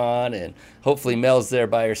came on, and hopefully Mel's there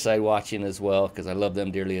by her side watching as well, because I love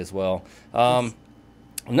them dearly as well.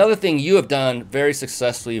 Another thing you have done very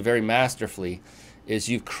successfully, very masterfully, is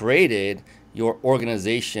you've created your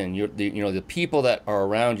organization, the people that are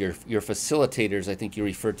around your facilitators, I think you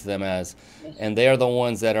refer to them as, and they are the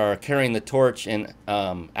ones that are carrying the torch and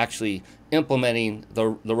actually implementing the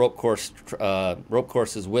rope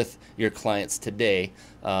courses with your clients today,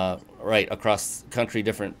 right across the country,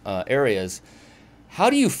 different areas. How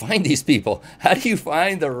do you find these people? How do you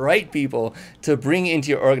find the right people to bring into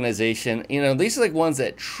your organization? These are like ones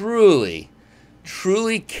that truly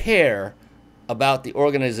care about the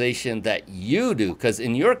organization that you do, because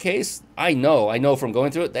in your case, I know from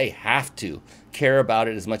going through it, they have to care about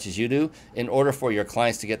it as much as you do in order for your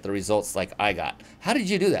clients to get the results like I got. How did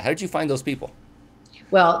you do that? How did you find those people?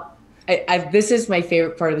 Well, this is my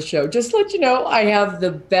favorite part of the show. Just to let you know, I have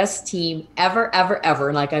the best team ever.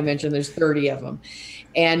 And like I mentioned, there's 30 of them.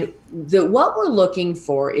 And what we're looking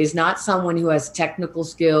for is not someone who has technical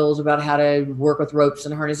skills about how to work with ropes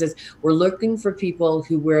and harnesses. We're looking for people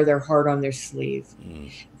who wear their heart on their sleeve.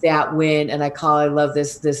 That I love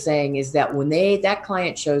this saying is that when that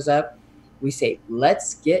client shows up, we say,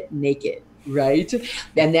 let's get naked, right?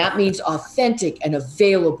 And that means authentic and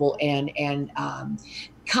available and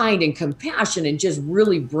kind and compassion and just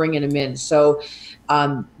really bringing them in. So,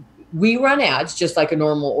 we run ads just like a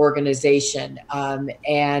normal organization.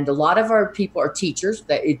 And a lot of our people are teachers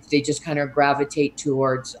that they just kind of gravitate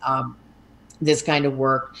towards this kind of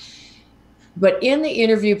work. But in the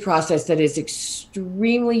interview process that is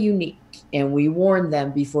extremely unique, and we warn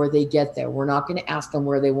them before they get there, we're not going to ask them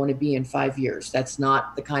where they want to be in 5 years. That's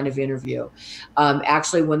not the kind of interview.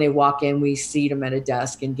 Actually, when they walk in, we seat them at a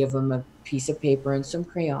desk and give them a piece of paper and some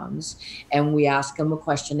crayons. And we ask them a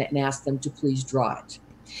question and ask them to please draw it.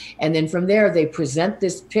 And then from there, they present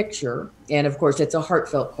this picture. And of course, it's a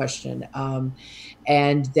heartfelt question.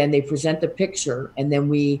 And then they present the picture, and then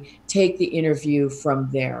we take the interview from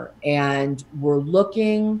there. And we're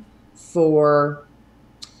looking for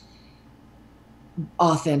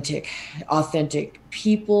authentic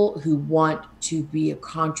people who want to be a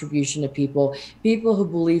contribution to people who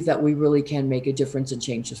believe that we really can make a difference and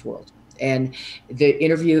change this world. And the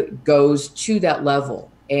interview goes to that level.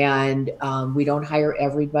 And we don't hire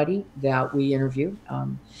everybody that we interview.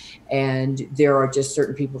 And there are just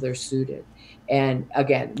certain people that are suited. And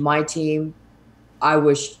again, my team, I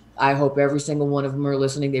hope every single one of them are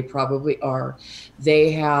listening. They probably are.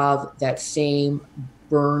 They have that same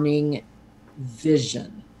burning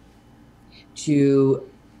vision to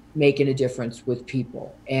making a difference with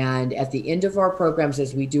people. And at the end of our programs,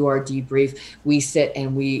 as we do our debrief, we sit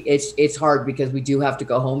and it's hard because we do have to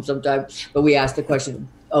go home sometimes, but we ask the question,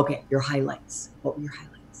 okay, your highlights. What were your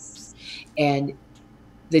highlights? And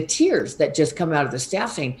the tears that just come out of the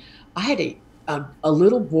staff saying, I had a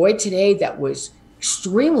little boy today that was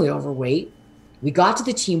extremely overweight. We got to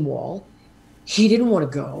the team wall. He didn't want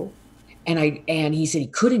to go. And he said he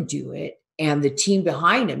couldn't do it. And the team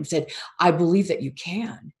behind him said, I believe that you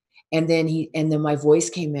can. And then my voice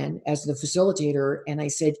came in as the facilitator. And I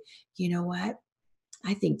said, you know what?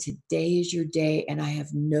 I think today is your day. And I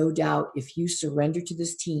have no doubt if you surrender to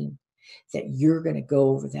this team, that you're going to go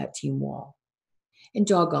over that team wall. And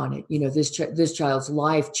doggone it, this child's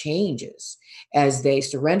life changes as they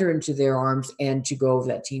surrender into their arms and to go over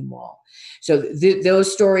that team wall. So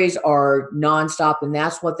those stories are nonstop. And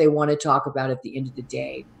that's what they want to talk about at the end of the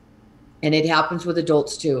day. And it happens with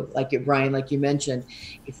adults too, Brian, like you mentioned.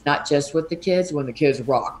 It's not just with the kids, when the kids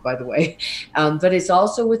rock, by the way, but it's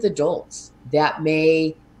also with adults that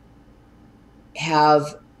may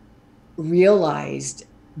have realized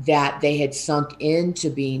that they had sunk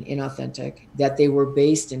into being inauthentic, that they were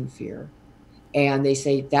based in fear. And they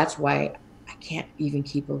say, that's why I can't even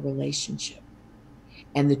keep a relationship.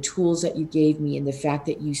 And the tools that you gave me and the fact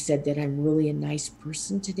that you said that I'm really a nice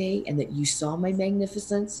person today and that you saw my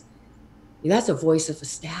magnificence, That's a voice of a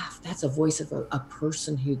staff. That's a voice of a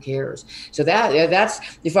person who cares. So that's,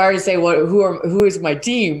 if I were to say, who is my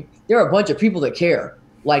team, there are a bunch of people that care.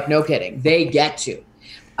 Like, no kidding. They get to.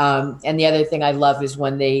 And the other thing I love is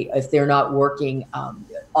when if they're not working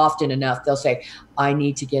often enough, they'll say, I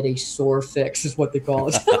need to get a sore fix, is what they call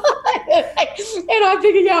it. And I'm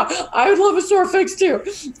thinking, yeah, I would love a sore fix too.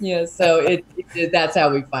 Yeah, so that's how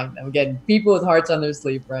we find them. Again, people with hearts on their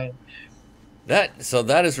sleeve, Brian. So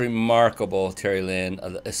that is remarkable,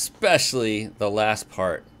 Terilynn, especially the last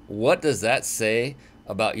part. What does that say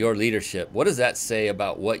about your leadership? What does that say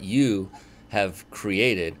about what you have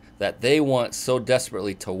created, that they want so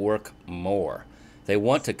desperately to work more? They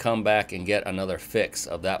want to come back and get another fix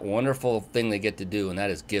of that wonderful thing they get to do, and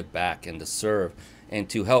that is give back and to serve and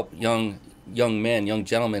to help young men, young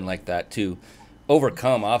gentlemen like that to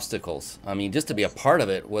overcome obstacles. I mean, just to be a part of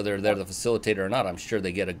it, whether they're the facilitator or not, I'm sure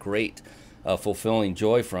they get a great fulfilling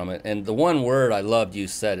joy from it. And the one word I loved you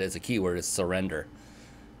said as a key word is surrender.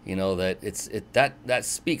 You know, that that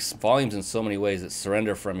speaks volumes in so many ways. It's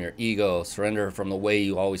surrender from your ego, surrender from the way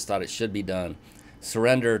you always thought it should be done,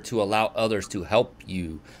 surrender to allow others to help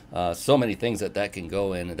you. So many things that can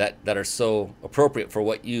go in that are so appropriate for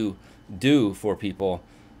what you do for people.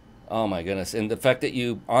 Oh my goodness. And the fact that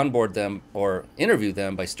you onboard them or interview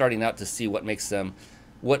them by starting out to see what makes them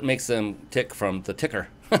tick from the ticker,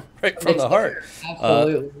 right from the heart.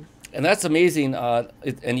 Absolutely. And that's amazing.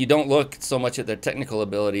 And you don't look so much at their technical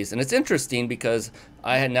abilities. And it's interesting because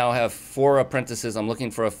I now have 4 apprentices. I'm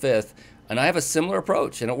looking for a 5th, and I have a similar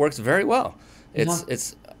approach, and it works very well.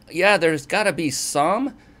 Yeah, there's got to be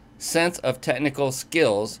some sense of technical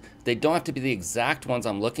skills. They don't have to be the exact ones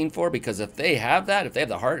I'm looking for, because if they have that, if they have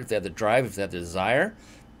the heart, if they have the drive, if they have the desire,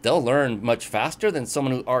 they'll learn much faster than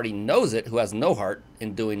someone who already knows it, who has no heart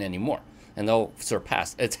in doing anymore. And they'll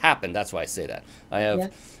surpass. It's happened. That's why I say that.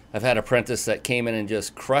 I've had an apprentice that came in and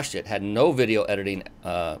just crushed it, had no video editing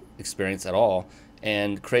experience at all,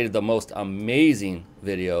 and created the most amazing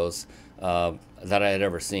videos that I had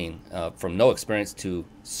ever seen, from no experience to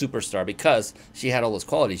superstar, because she had all those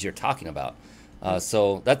qualities you're talking about.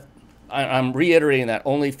 So that I'm reiterating that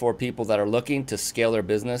only for people that are looking to scale their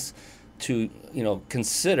business to,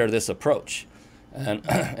 consider this approach. And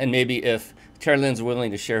and maybe if Terilynn's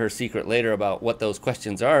willing to share her secret later about what those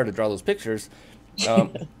questions are to draw those pictures,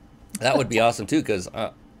 that would be awesome too, because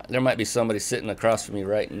there might be somebody sitting across from me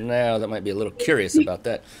right now that might be a little curious about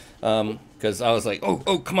that. Because I was like,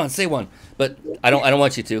 oh, come on, say one. But I don't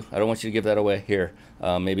want you to. I don't want you to give that away here.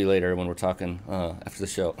 Maybe later when we're talking after the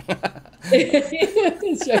show.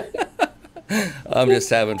 I'm just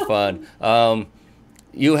having fun.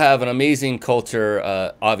 You have an amazing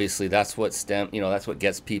culture. Obviously, that's what that's what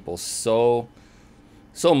gets people so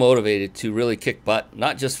motivated to really kick butt,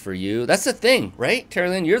 not just for you. That's the thing, right,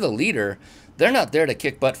 Terilynn? You're the leader. They're not there to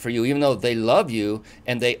kick butt for you, even though they love you,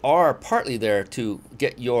 and they are partly there to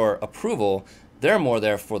get your approval. They're more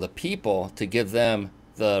there for the people, to give them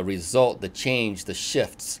the result, the change, the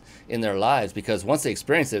shifts in their lives, because once they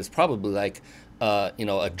experience it, it's probably like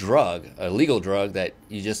a drug, a legal drug that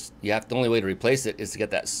you have, the only way to replace it is to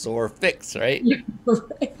get that sore fix, right?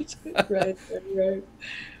 right.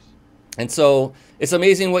 And so it's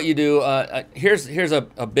amazing what you do. Here's a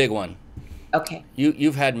big one. Okay.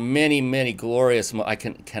 You've had many glorious, I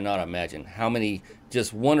cannot imagine how many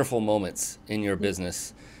just wonderful moments in your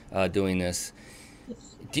business doing this.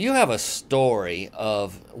 Do you have a story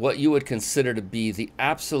of what you would consider to be the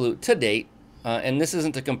absolute, to date, and this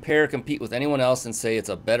isn't to compete with anyone else and say it's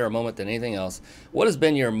a better moment than anything else, what has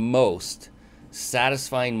been your most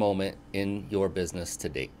satisfying moment in your business to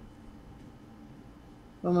date?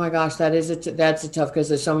 Oh my gosh, that's a tough, because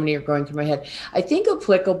there's so many are going through my head. I think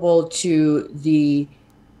applicable to the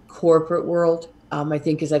corporate world, I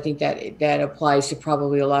think that applies to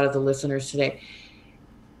probably a lot of the listeners today,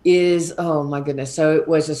 is, oh my goodness. So it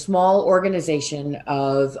was a small organization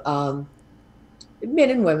of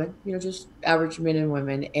men and women, just average men and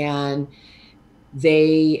women. And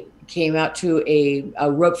they came out to a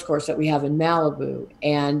ropes course that we have in Malibu,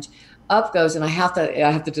 and up goes, and I have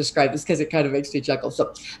to describe this because it kind of makes me chuckle.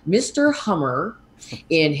 So Mr. Hummer,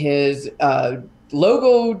 in his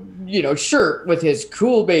logo, shirt with his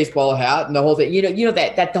cool baseball hat and the whole thing,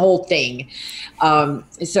 that the whole thing.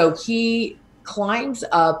 So he climbs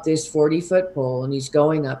up this 40-foot pole, and he's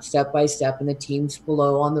going up step by step, and the team's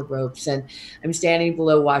below on the ropes, and I'm standing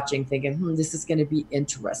below watching, thinking, this is going to be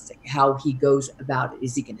interesting how he goes about it.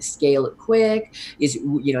 Is he going to scale it quick? Is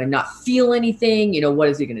and not feel anything? What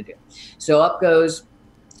is he going to do? So up goes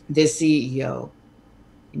the CEO,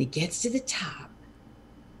 and he gets to the top,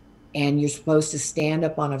 and you're supposed to stand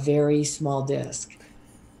up on a very small disc.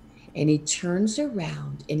 And he turns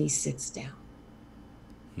around and he sits down.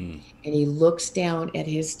 And he looks down at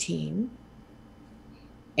his team.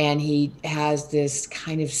 And he has this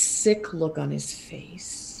kind of sick look on his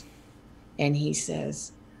face. And he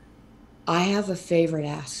says, I have a favor to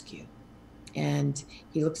ask you. And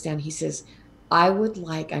he looks down, he says, I'm going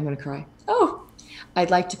to cry. Oh, I'd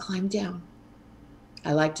like to climb down.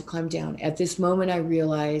 I like to climb down. At this moment, I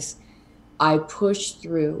realize I pushed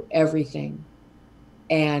through everything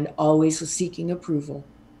and always was seeking approval.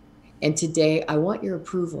 And today I want your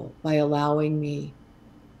approval by allowing me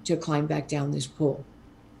to climb back down this pole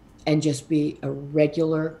and just be a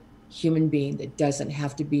regular human being that doesn't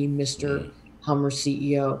have to be Mr. Hummer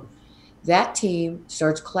CEO. That team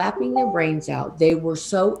starts clapping their brains out. They were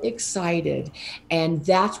so excited, and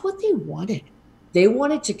that's what they wanted. They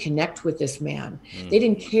wanted to connect with this man. They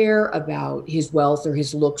didn't care about his wealth or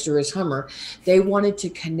his looks or his Hummer. They wanted to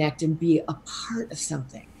connect and be a part of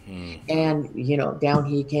something. And, you know, down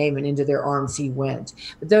he came and into their arms he went.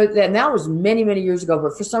 But and that was many, many years ago.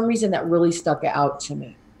 But for some reason, that really stuck out to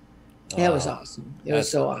me. That was awesome. It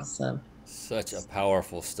was so awesome. Such a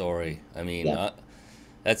powerful story. I mean,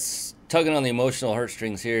 that's tugging on the emotional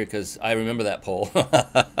heartstrings here because I remember that poll.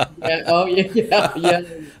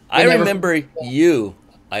 I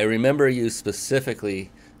remember you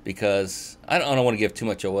specifically because I don't want to give too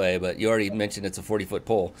much away, but you already mentioned it's a 40-foot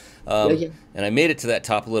pole. And I made it to that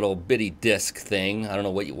top little bitty disc thing. I don't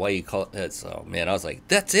know why you call it that. So, man, I was like,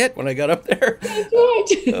 that's it when I got up there.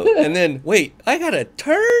 And then, wait, I got to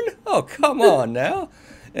turn? Oh, come on now.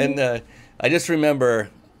 And I just remember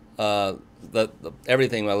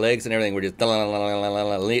everything, my legs and everything were just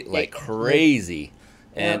like crazy.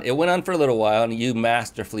 And it went on for a little while, and you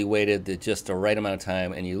masterfully waited just the right amount of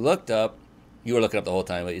time, and you looked up. You were looking up the whole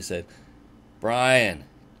time, but you said, Brian,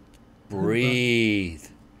 breathe.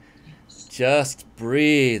 Just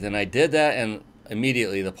breathe. And I did that, and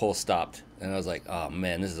immediately the pole stopped. And I was like, oh,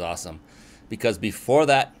 man, this is awesome. Because before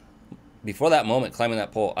that moment, climbing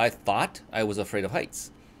that pole, I thought I was afraid of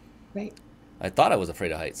heights. Right. I thought I was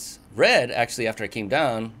afraid of heights. Red, actually, after I came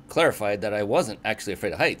down, clarified that I wasn't actually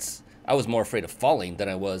afraid of heights. I was more afraid of falling than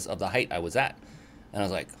I was of the height I was at. And I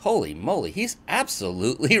was like, holy moly, he's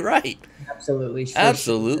absolutely right. Absolutely.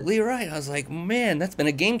 Absolutely right. I was like, man, that's been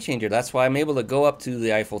a game changer. That's why I'm able to go up to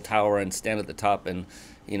the Eiffel Tower and stand at the top and,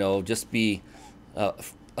 you know, just be a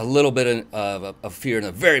little bit of fear in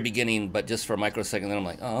the very beginning, but just for a microsecond, then I'm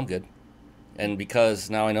like, oh, I'm good. And because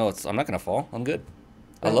now I know I'm not going to fall, I'm good.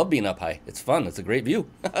 I love being up high. It's fun. It's a great view.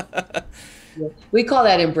 We call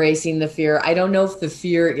that embracing the fear. I don't know if the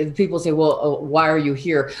fear, people say, well, why are you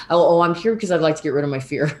here? I'm here because I'd like to get rid of my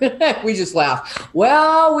fear. We just laugh.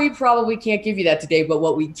 Well, we probably can't give you that today, but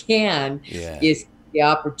what we can is the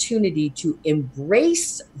opportunity to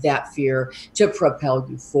embrace that fear to propel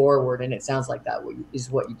you forward. And it sounds like that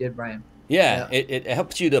is what you did, Brian. Yeah. It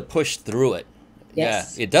helps you to push through it.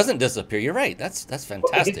 Yes. Yeah, it doesn't disappear. You're right. That's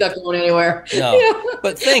fantastic. It's not going anywhere. No,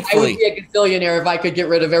 but thankfully, I would be a gazillionaire if I could get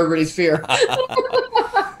rid of everybody's fear.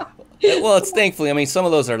 Well, it's thankfully. I mean, some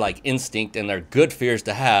of those are like instinct, and they're good fears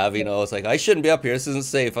to have. You know, it's like I shouldn't be up here. This isn't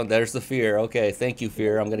safe. There's the fear. Okay, thank you,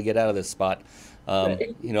 fear. I'm going to get out of this spot.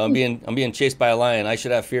 You know, I'm being chased by a lion. I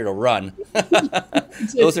should have fear to run.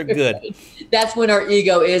 Those are good. That's when our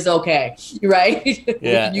ego is okay, right?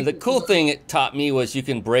 Yeah. The cool thing it taught me was you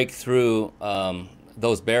can break through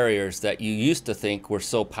those barriers that you used to think were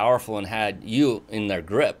so powerful and had you in their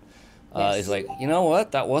grip. It's like, you know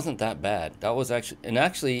what? That wasn't that bad. That was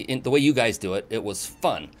actually in the way you guys do it, it was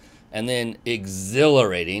fun. And then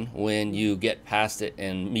exhilarating when you get past it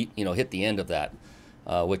and hit the end of that.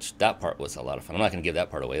 Which that part was a lot of fun. I'm not going to give that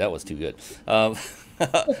part away. That was too good.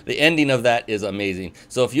 The ending of that is amazing.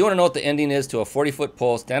 So if you want to know what the ending is to a 40-foot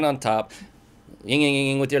pole, stand on top,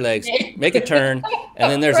 ying with your legs, make a turn,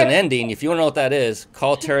 and then there's an ending. If you want to know what that is,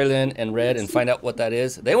 call Terilynn and Red and find out what that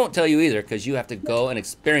is. They won't tell you either because you have to go and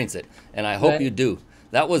experience it, and I hope you do.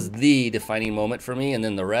 That was the defining moment for me, and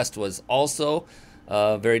then the rest was also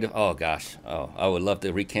oh gosh, I would love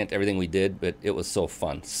to recant everything we did, but it was so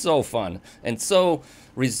fun, and so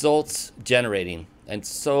results generating, and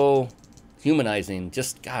so humanizing.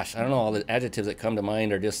 Just gosh, I don't know, all the adjectives that come to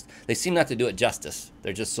mind are just, they seem not to do it justice.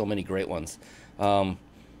 There's just so many great ones.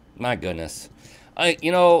 My goodness,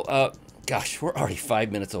 gosh, we're already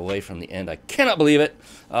 5 minutes away from the end. I cannot believe it.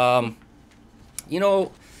 You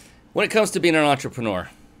know, when it comes to being an entrepreneur,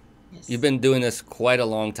 you've been doing this quite a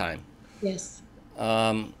long time. Yes.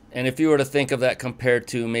 And if you were to think of that compared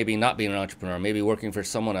to maybe not being an entrepreneur, maybe working for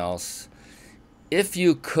someone else, if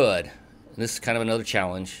you could, this is kind of another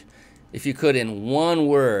challenge, if you could in one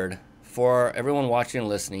word for everyone watching and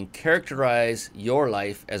listening, characterize your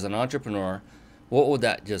life as an entrepreneur, what would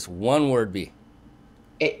that just one word be?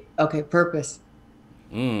 Okay, purpose.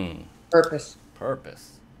 Purpose.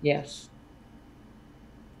 Purpose. Yes.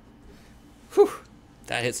 Whew,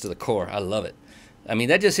 that hits to the core. I love it. I mean,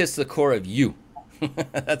 that just hits the core of you.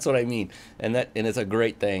 That's what I mean. And it's a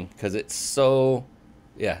great thing because it's so,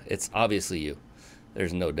 yeah, it's obviously you.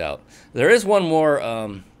 There's no doubt. There is one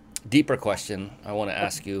more deeper question I want to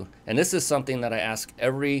ask you. And this is something that I ask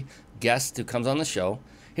every guest who comes on the show.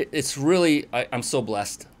 It's really, I'm so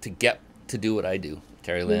blessed to get to do what I do,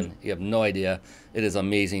 Terilynn. You have no idea. It is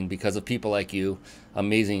amazing because of people like you.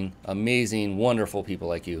 Amazing, amazing, wonderful people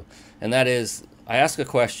like you. And that is, I ask a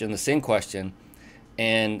question, the same question,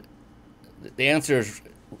 and the answer is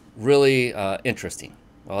really interesting.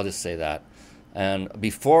 I'll just say that. And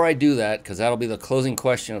before I do that, because that'll be the closing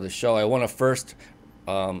question of the show, I want to first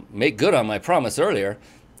make good on my promise earlier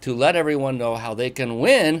to let everyone know how they can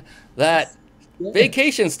win that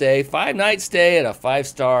vacation stay, 5-night stay at a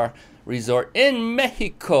 5-star resort in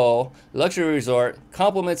Mexico, luxury resort,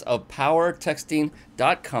 compliments of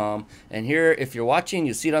powertexting.com. And here, if you're watching,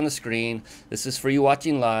 you see it on the screen. This is for you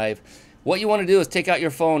watching live. What you want to do is take out your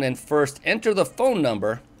phone and first enter the phone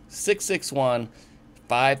number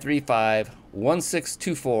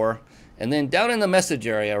 661-535-1624, and then down in the message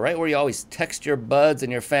area, right where you always text your buds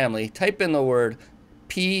and your family, type in the word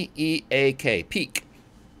P-E-A-K, peak,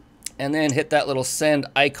 and then hit that little send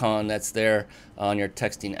icon that's there on your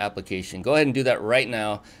texting application. Go ahead and do that right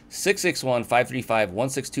now,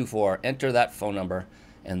 661-535-1624, enter that phone number,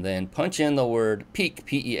 and then punch in the word peak,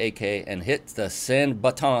 P-E-A-K, and hit the send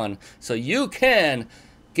button so you can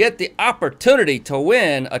get the opportunity to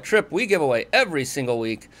win a trip we give away every single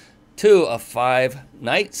week to a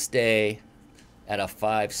 5-night stay at a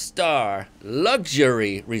 5-star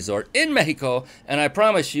luxury resort in Mexico. And I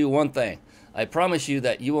promise you one thing. I promise you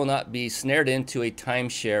that you will not be snared into a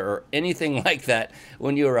timeshare or anything like that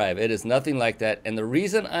when you arrive. It is nothing like that. And the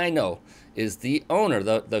reason I know is the owner,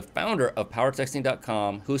 the founder of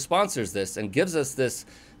powertexting.com, who sponsors this and gives us this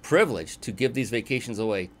privilege to give these vacations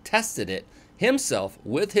away, tested it himself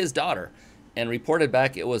with his daughter and reported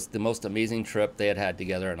back it was the most amazing trip they had had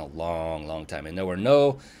together in a long, long time. And there were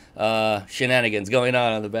no shenanigans going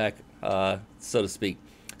on the back, so to speak.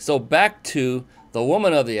 So back to the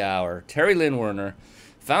woman of the hour, Terilynn Werner,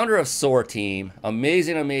 founder of SOAR Team,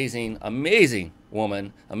 amazing, amazing, amazing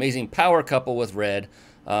woman, amazing power couple with Red.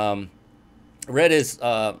 Red is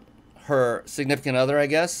her significant other, I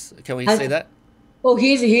guess. Can we say that? Oh,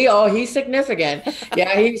 he's significant.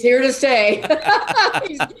 Yeah, he's here to stay.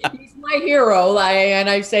 he's my hero. And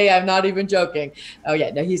I say I'm not even joking. Oh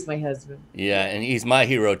yeah, no, he's my husband. Yeah, and he's my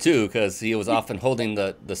hero too because he was often holding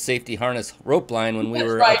the safety harness rope line when we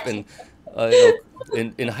were right. up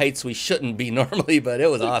in heights we shouldn't be normally, but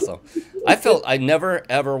it was awesome. I felt I never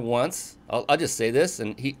ever once. I'll just say this,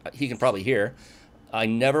 and he can probably hear. I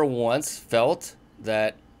never once felt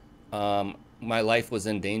that my life was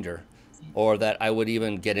in danger or that I would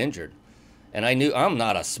even get injured. And I knew I'm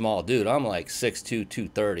not a small dude. I'm like 6'2",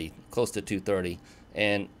 230, close to 230.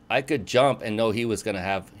 And I could jump and know he was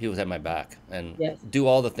at my back and do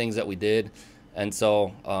all the things that we did. And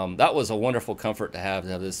so that was a wonderful comfort to have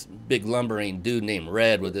this big lumbering dude named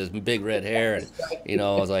Red with his big red hair. And,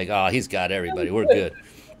 I was like, oh, he's got everybody. We're good.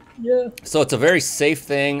 Yeah. So it's a very safe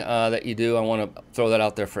thing that you do. I want to throw that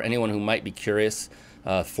out there for anyone who might be curious.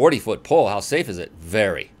 40-foot pole, how safe is it?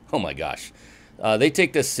 Very. Oh my gosh. They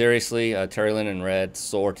take this seriously. Terilynn and Red,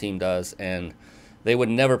 SOAR Team does, and they would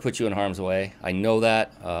never put you in harm's way. I know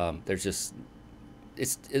that.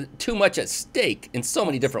 It's too much at stake in so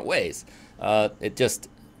many different ways. It just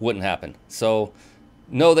wouldn't happen. So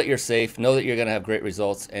know that you're safe, know that you're going to have great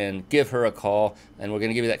results, and give her a call, and we're going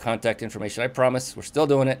to give you that contact information. I promise. We're still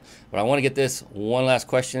doing it, but I want to get this one last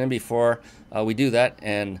question in before we do that.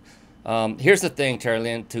 And here's the thing,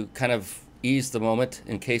 Terilynn, to kind of ease the moment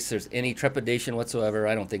in case there's any trepidation whatsoever.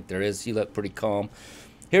 I don't think there is. You look pretty calm.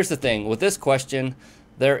 Here's the thing. With this question,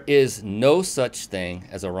 there is no such thing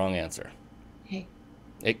as a wrong answer. Okay.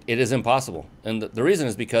 It is impossible. And the reason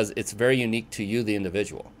is because it's very unique to you, the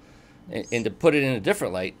individual. Yes. And to put it in a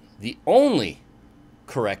different light, the only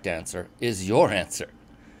correct answer is your answer.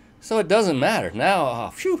 So it doesn't matter.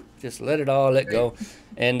 Now, just let go.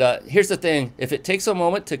 And here's the thing. If it takes a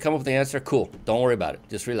moment to come up with the answer, cool. Don't worry about it.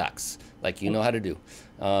 Just relax, like you know how to do.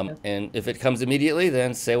 And if it comes immediately,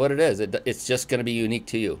 then say what it is. It's just going to be unique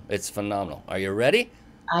to you. It's phenomenal. Are you ready?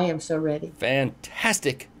 I am so ready.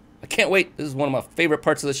 Fantastic. I can't wait. This is one of my favorite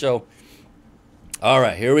parts of the show. All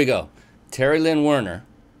right, here we go. Terilynn Werner.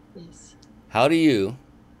 Yes. How do you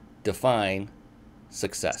define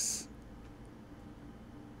success?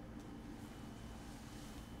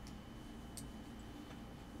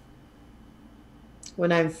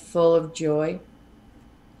 when I'm full of joy,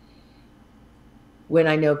 when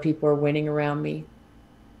I know people are winning around me,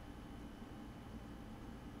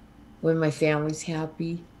 when my family's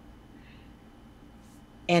happy,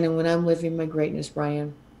 and when I'm living my greatness,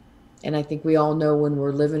 Brian. And I think we all know when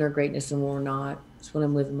we're living our greatness and when we're not. It's when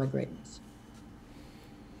I'm living my greatness.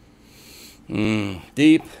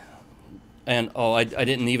 Deep. And I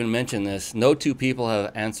didn't even mention this. No two people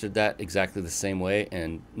have answered that exactly the same way,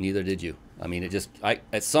 and neither did you. I mean,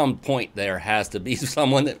 at some point there has to be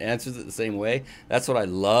someone that answers it the same way. That's what I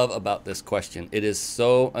love about this question. It is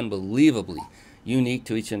so unbelievably unique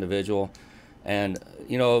to each individual. And,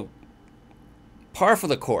 you know, par for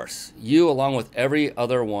the course, you along with every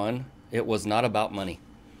other one, it was not about money.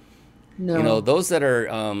 No. You know, those that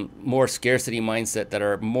are more scarcity mindset, that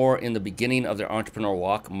are more in the beginning of their entrepreneur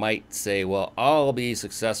walk might say, well, I'll be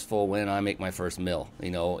successful when I make my first mill.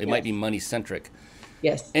 You know, it might be money centric.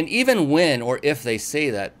 Yes. And even when or if they say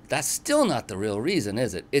that, that's still not the real reason,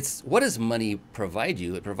 is it? It's what does money provide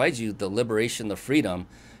you? It provides you the liberation, the freedom,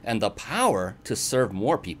 and the power to serve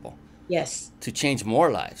more people. Yes. To change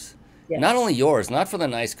more lives. Yes. Not only yours, not for the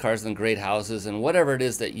nice cars and great houses and whatever it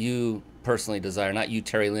is that you personally desire, not you,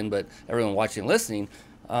 Terilynn, but everyone watching and listening.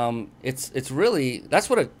 It's really, that's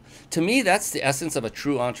what to me, that's the essence of a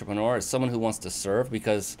true entrepreneur, is someone who wants to serve,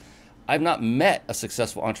 because I've not met a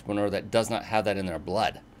successful entrepreneur that does not have that in their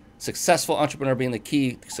blood. Successful entrepreneur being the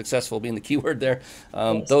key, successful being the key word there.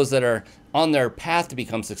 Yes. Those that are on their path to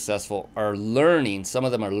become successful are learning. Some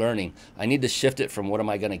of them are learning. I need to shift it from what am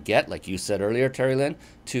I going to get, like you said earlier, Terilynn,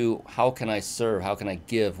 to how can I serve? How can I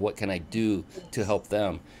give? What can I do to help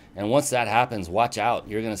them? And once that happens, watch out.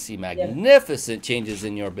 You're going to see magnificent changes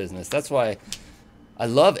in your business. That's why I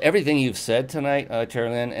love everything you've said tonight,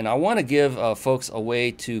 Terilynn. And I want to give folks a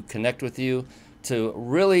way to connect with you, to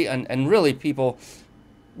really, and really people,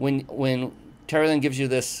 when Terilynn gives you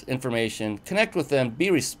this information, connect with them,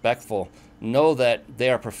 be respectful, know that they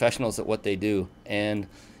are professionals at what they do, and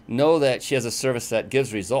know that she has a service that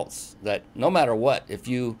gives results, that no matter what, if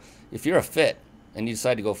you're a fit and you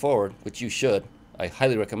decide to go forward, which you should, I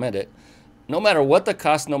highly recommend it, no matter what the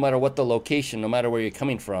cost, no matter what the location, no matter where you're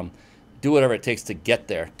coming from, do whatever it takes to get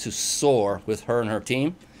there, to soar with her and her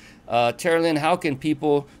team. Terilynn, how can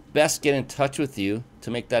people best get in touch with you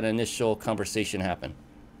to make that initial conversation happen?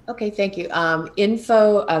 Okay, thank you.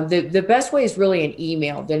 Info, the best way is really an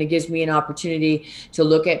email. Then it gives me an opportunity to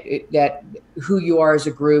look at that, who you are as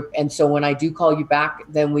a group. And so when I do call you back,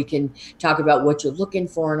 then we can talk about what you're looking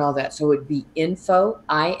for and all that. So it'd be info,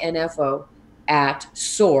 I-N-F-O, at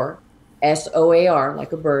soar, S-O-A-R,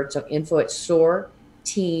 like a bird. So info at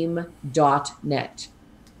soarteam.net.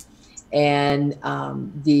 And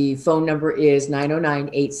the phone number is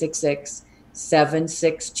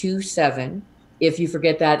 909-866-7627. If you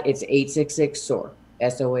forget that, it's 866-SOAR,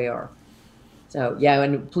 S-O-A-R. So yeah,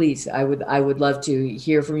 and please, I would love to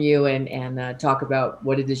hear from you and talk about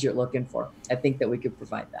what it is you're looking for. I think that we could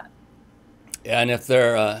provide that. Yeah, and if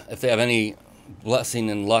they have any blessing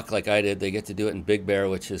and luck like I did, they get to do it in Big Bear,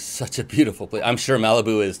 which is such a beautiful place. I'm sure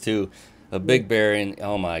Malibu is too. A Big Bear, and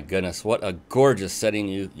oh my goodness, what a gorgeous setting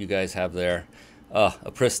you guys have there.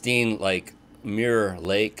 A pristine like mirror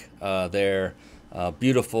lake there.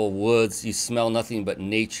 Beautiful woods. You smell nothing but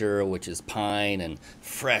nature, which is pine and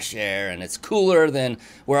fresh air, and it's cooler than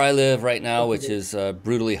where I live right now, which is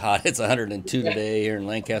brutally hot. It's 102 today here in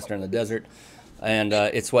Lancaster in the desert, and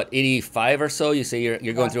it's what, 85 or so. You say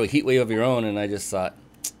you're going through a heat wave of your own, and I just thought,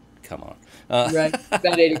 come on. Right,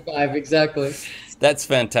 about 85 exactly. That's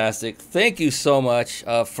fantastic. Thank you so much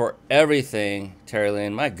for everything,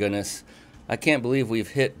 Terilynn. My goodness, I can't believe we've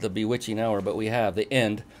hit the bewitching hour, but we have, the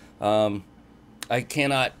end. I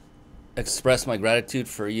cannot express my gratitude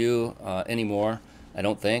for you anymore, I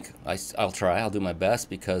don't think. I'll try. I'll do my best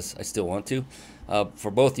because I still want to.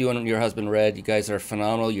 For both you and your husband, Red, you guys are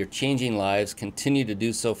phenomenal. You're changing lives. Continue to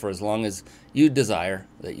do so for as long as you desire,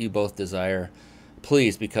 that you both desire.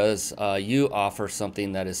 Please, because you offer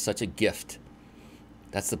something that is such a gift.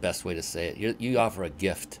 That's the best way to say it. You offer a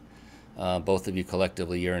gift, both of you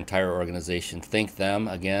collectively, your entire organization. Thank them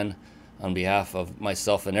again on behalf of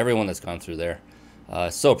myself and everyone that's gone through there.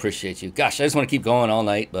 So appreciate you. Gosh, I just want to keep going all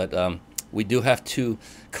night, but we do have to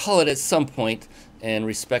call it at some point and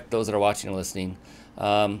respect those that are watching and listening.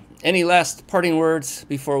 Any last parting words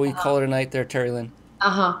before we call it a night there, Terilynn?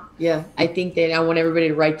 Yeah, I think that I want everybody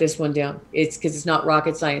to write this one down. It's because it's not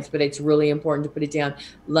rocket science, but it's really important to put it down.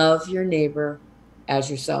 Love your neighbor as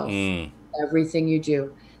yourself. Everything you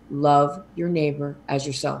do, love your neighbor as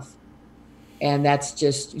yourself. And that's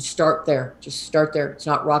just, start there. Just start there. It's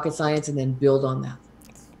not rocket science, and then build on that.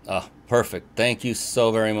 Oh, perfect. Thank you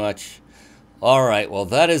so very much. All right, well,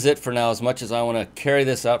 that is it for now. As much as I want to carry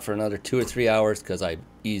this out for another 2 or 3 hours, because I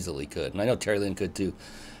easily could, and I know Terilynn could too.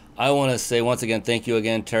 I want to say once again, thank you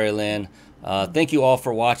again, Terilynn. Thank you all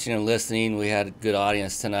for watching and listening. We had a good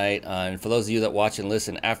audience tonight. And for those of you that watch and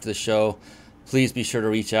listen after the show, please be sure to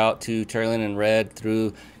reach out to Terilynn and Red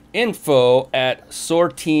through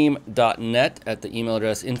info@soarteam.net at the email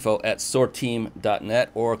address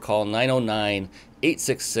info@soarteam.net, or call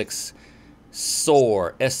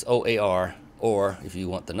 909-866-SOAR, SOAR, or if you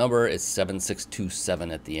want the number, it's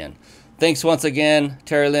 7627 at the end. Thanks once again,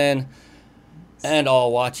 Terilynn, and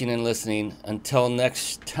all watching and listening. Until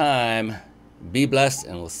next time, be blessed,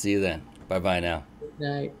 and we'll see you then. Bye-bye now. Good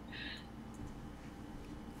night.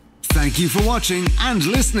 Thank you for watching and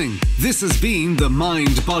listening. This has been the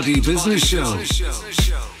Mind Body Business Show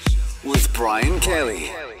with Brian Kelly.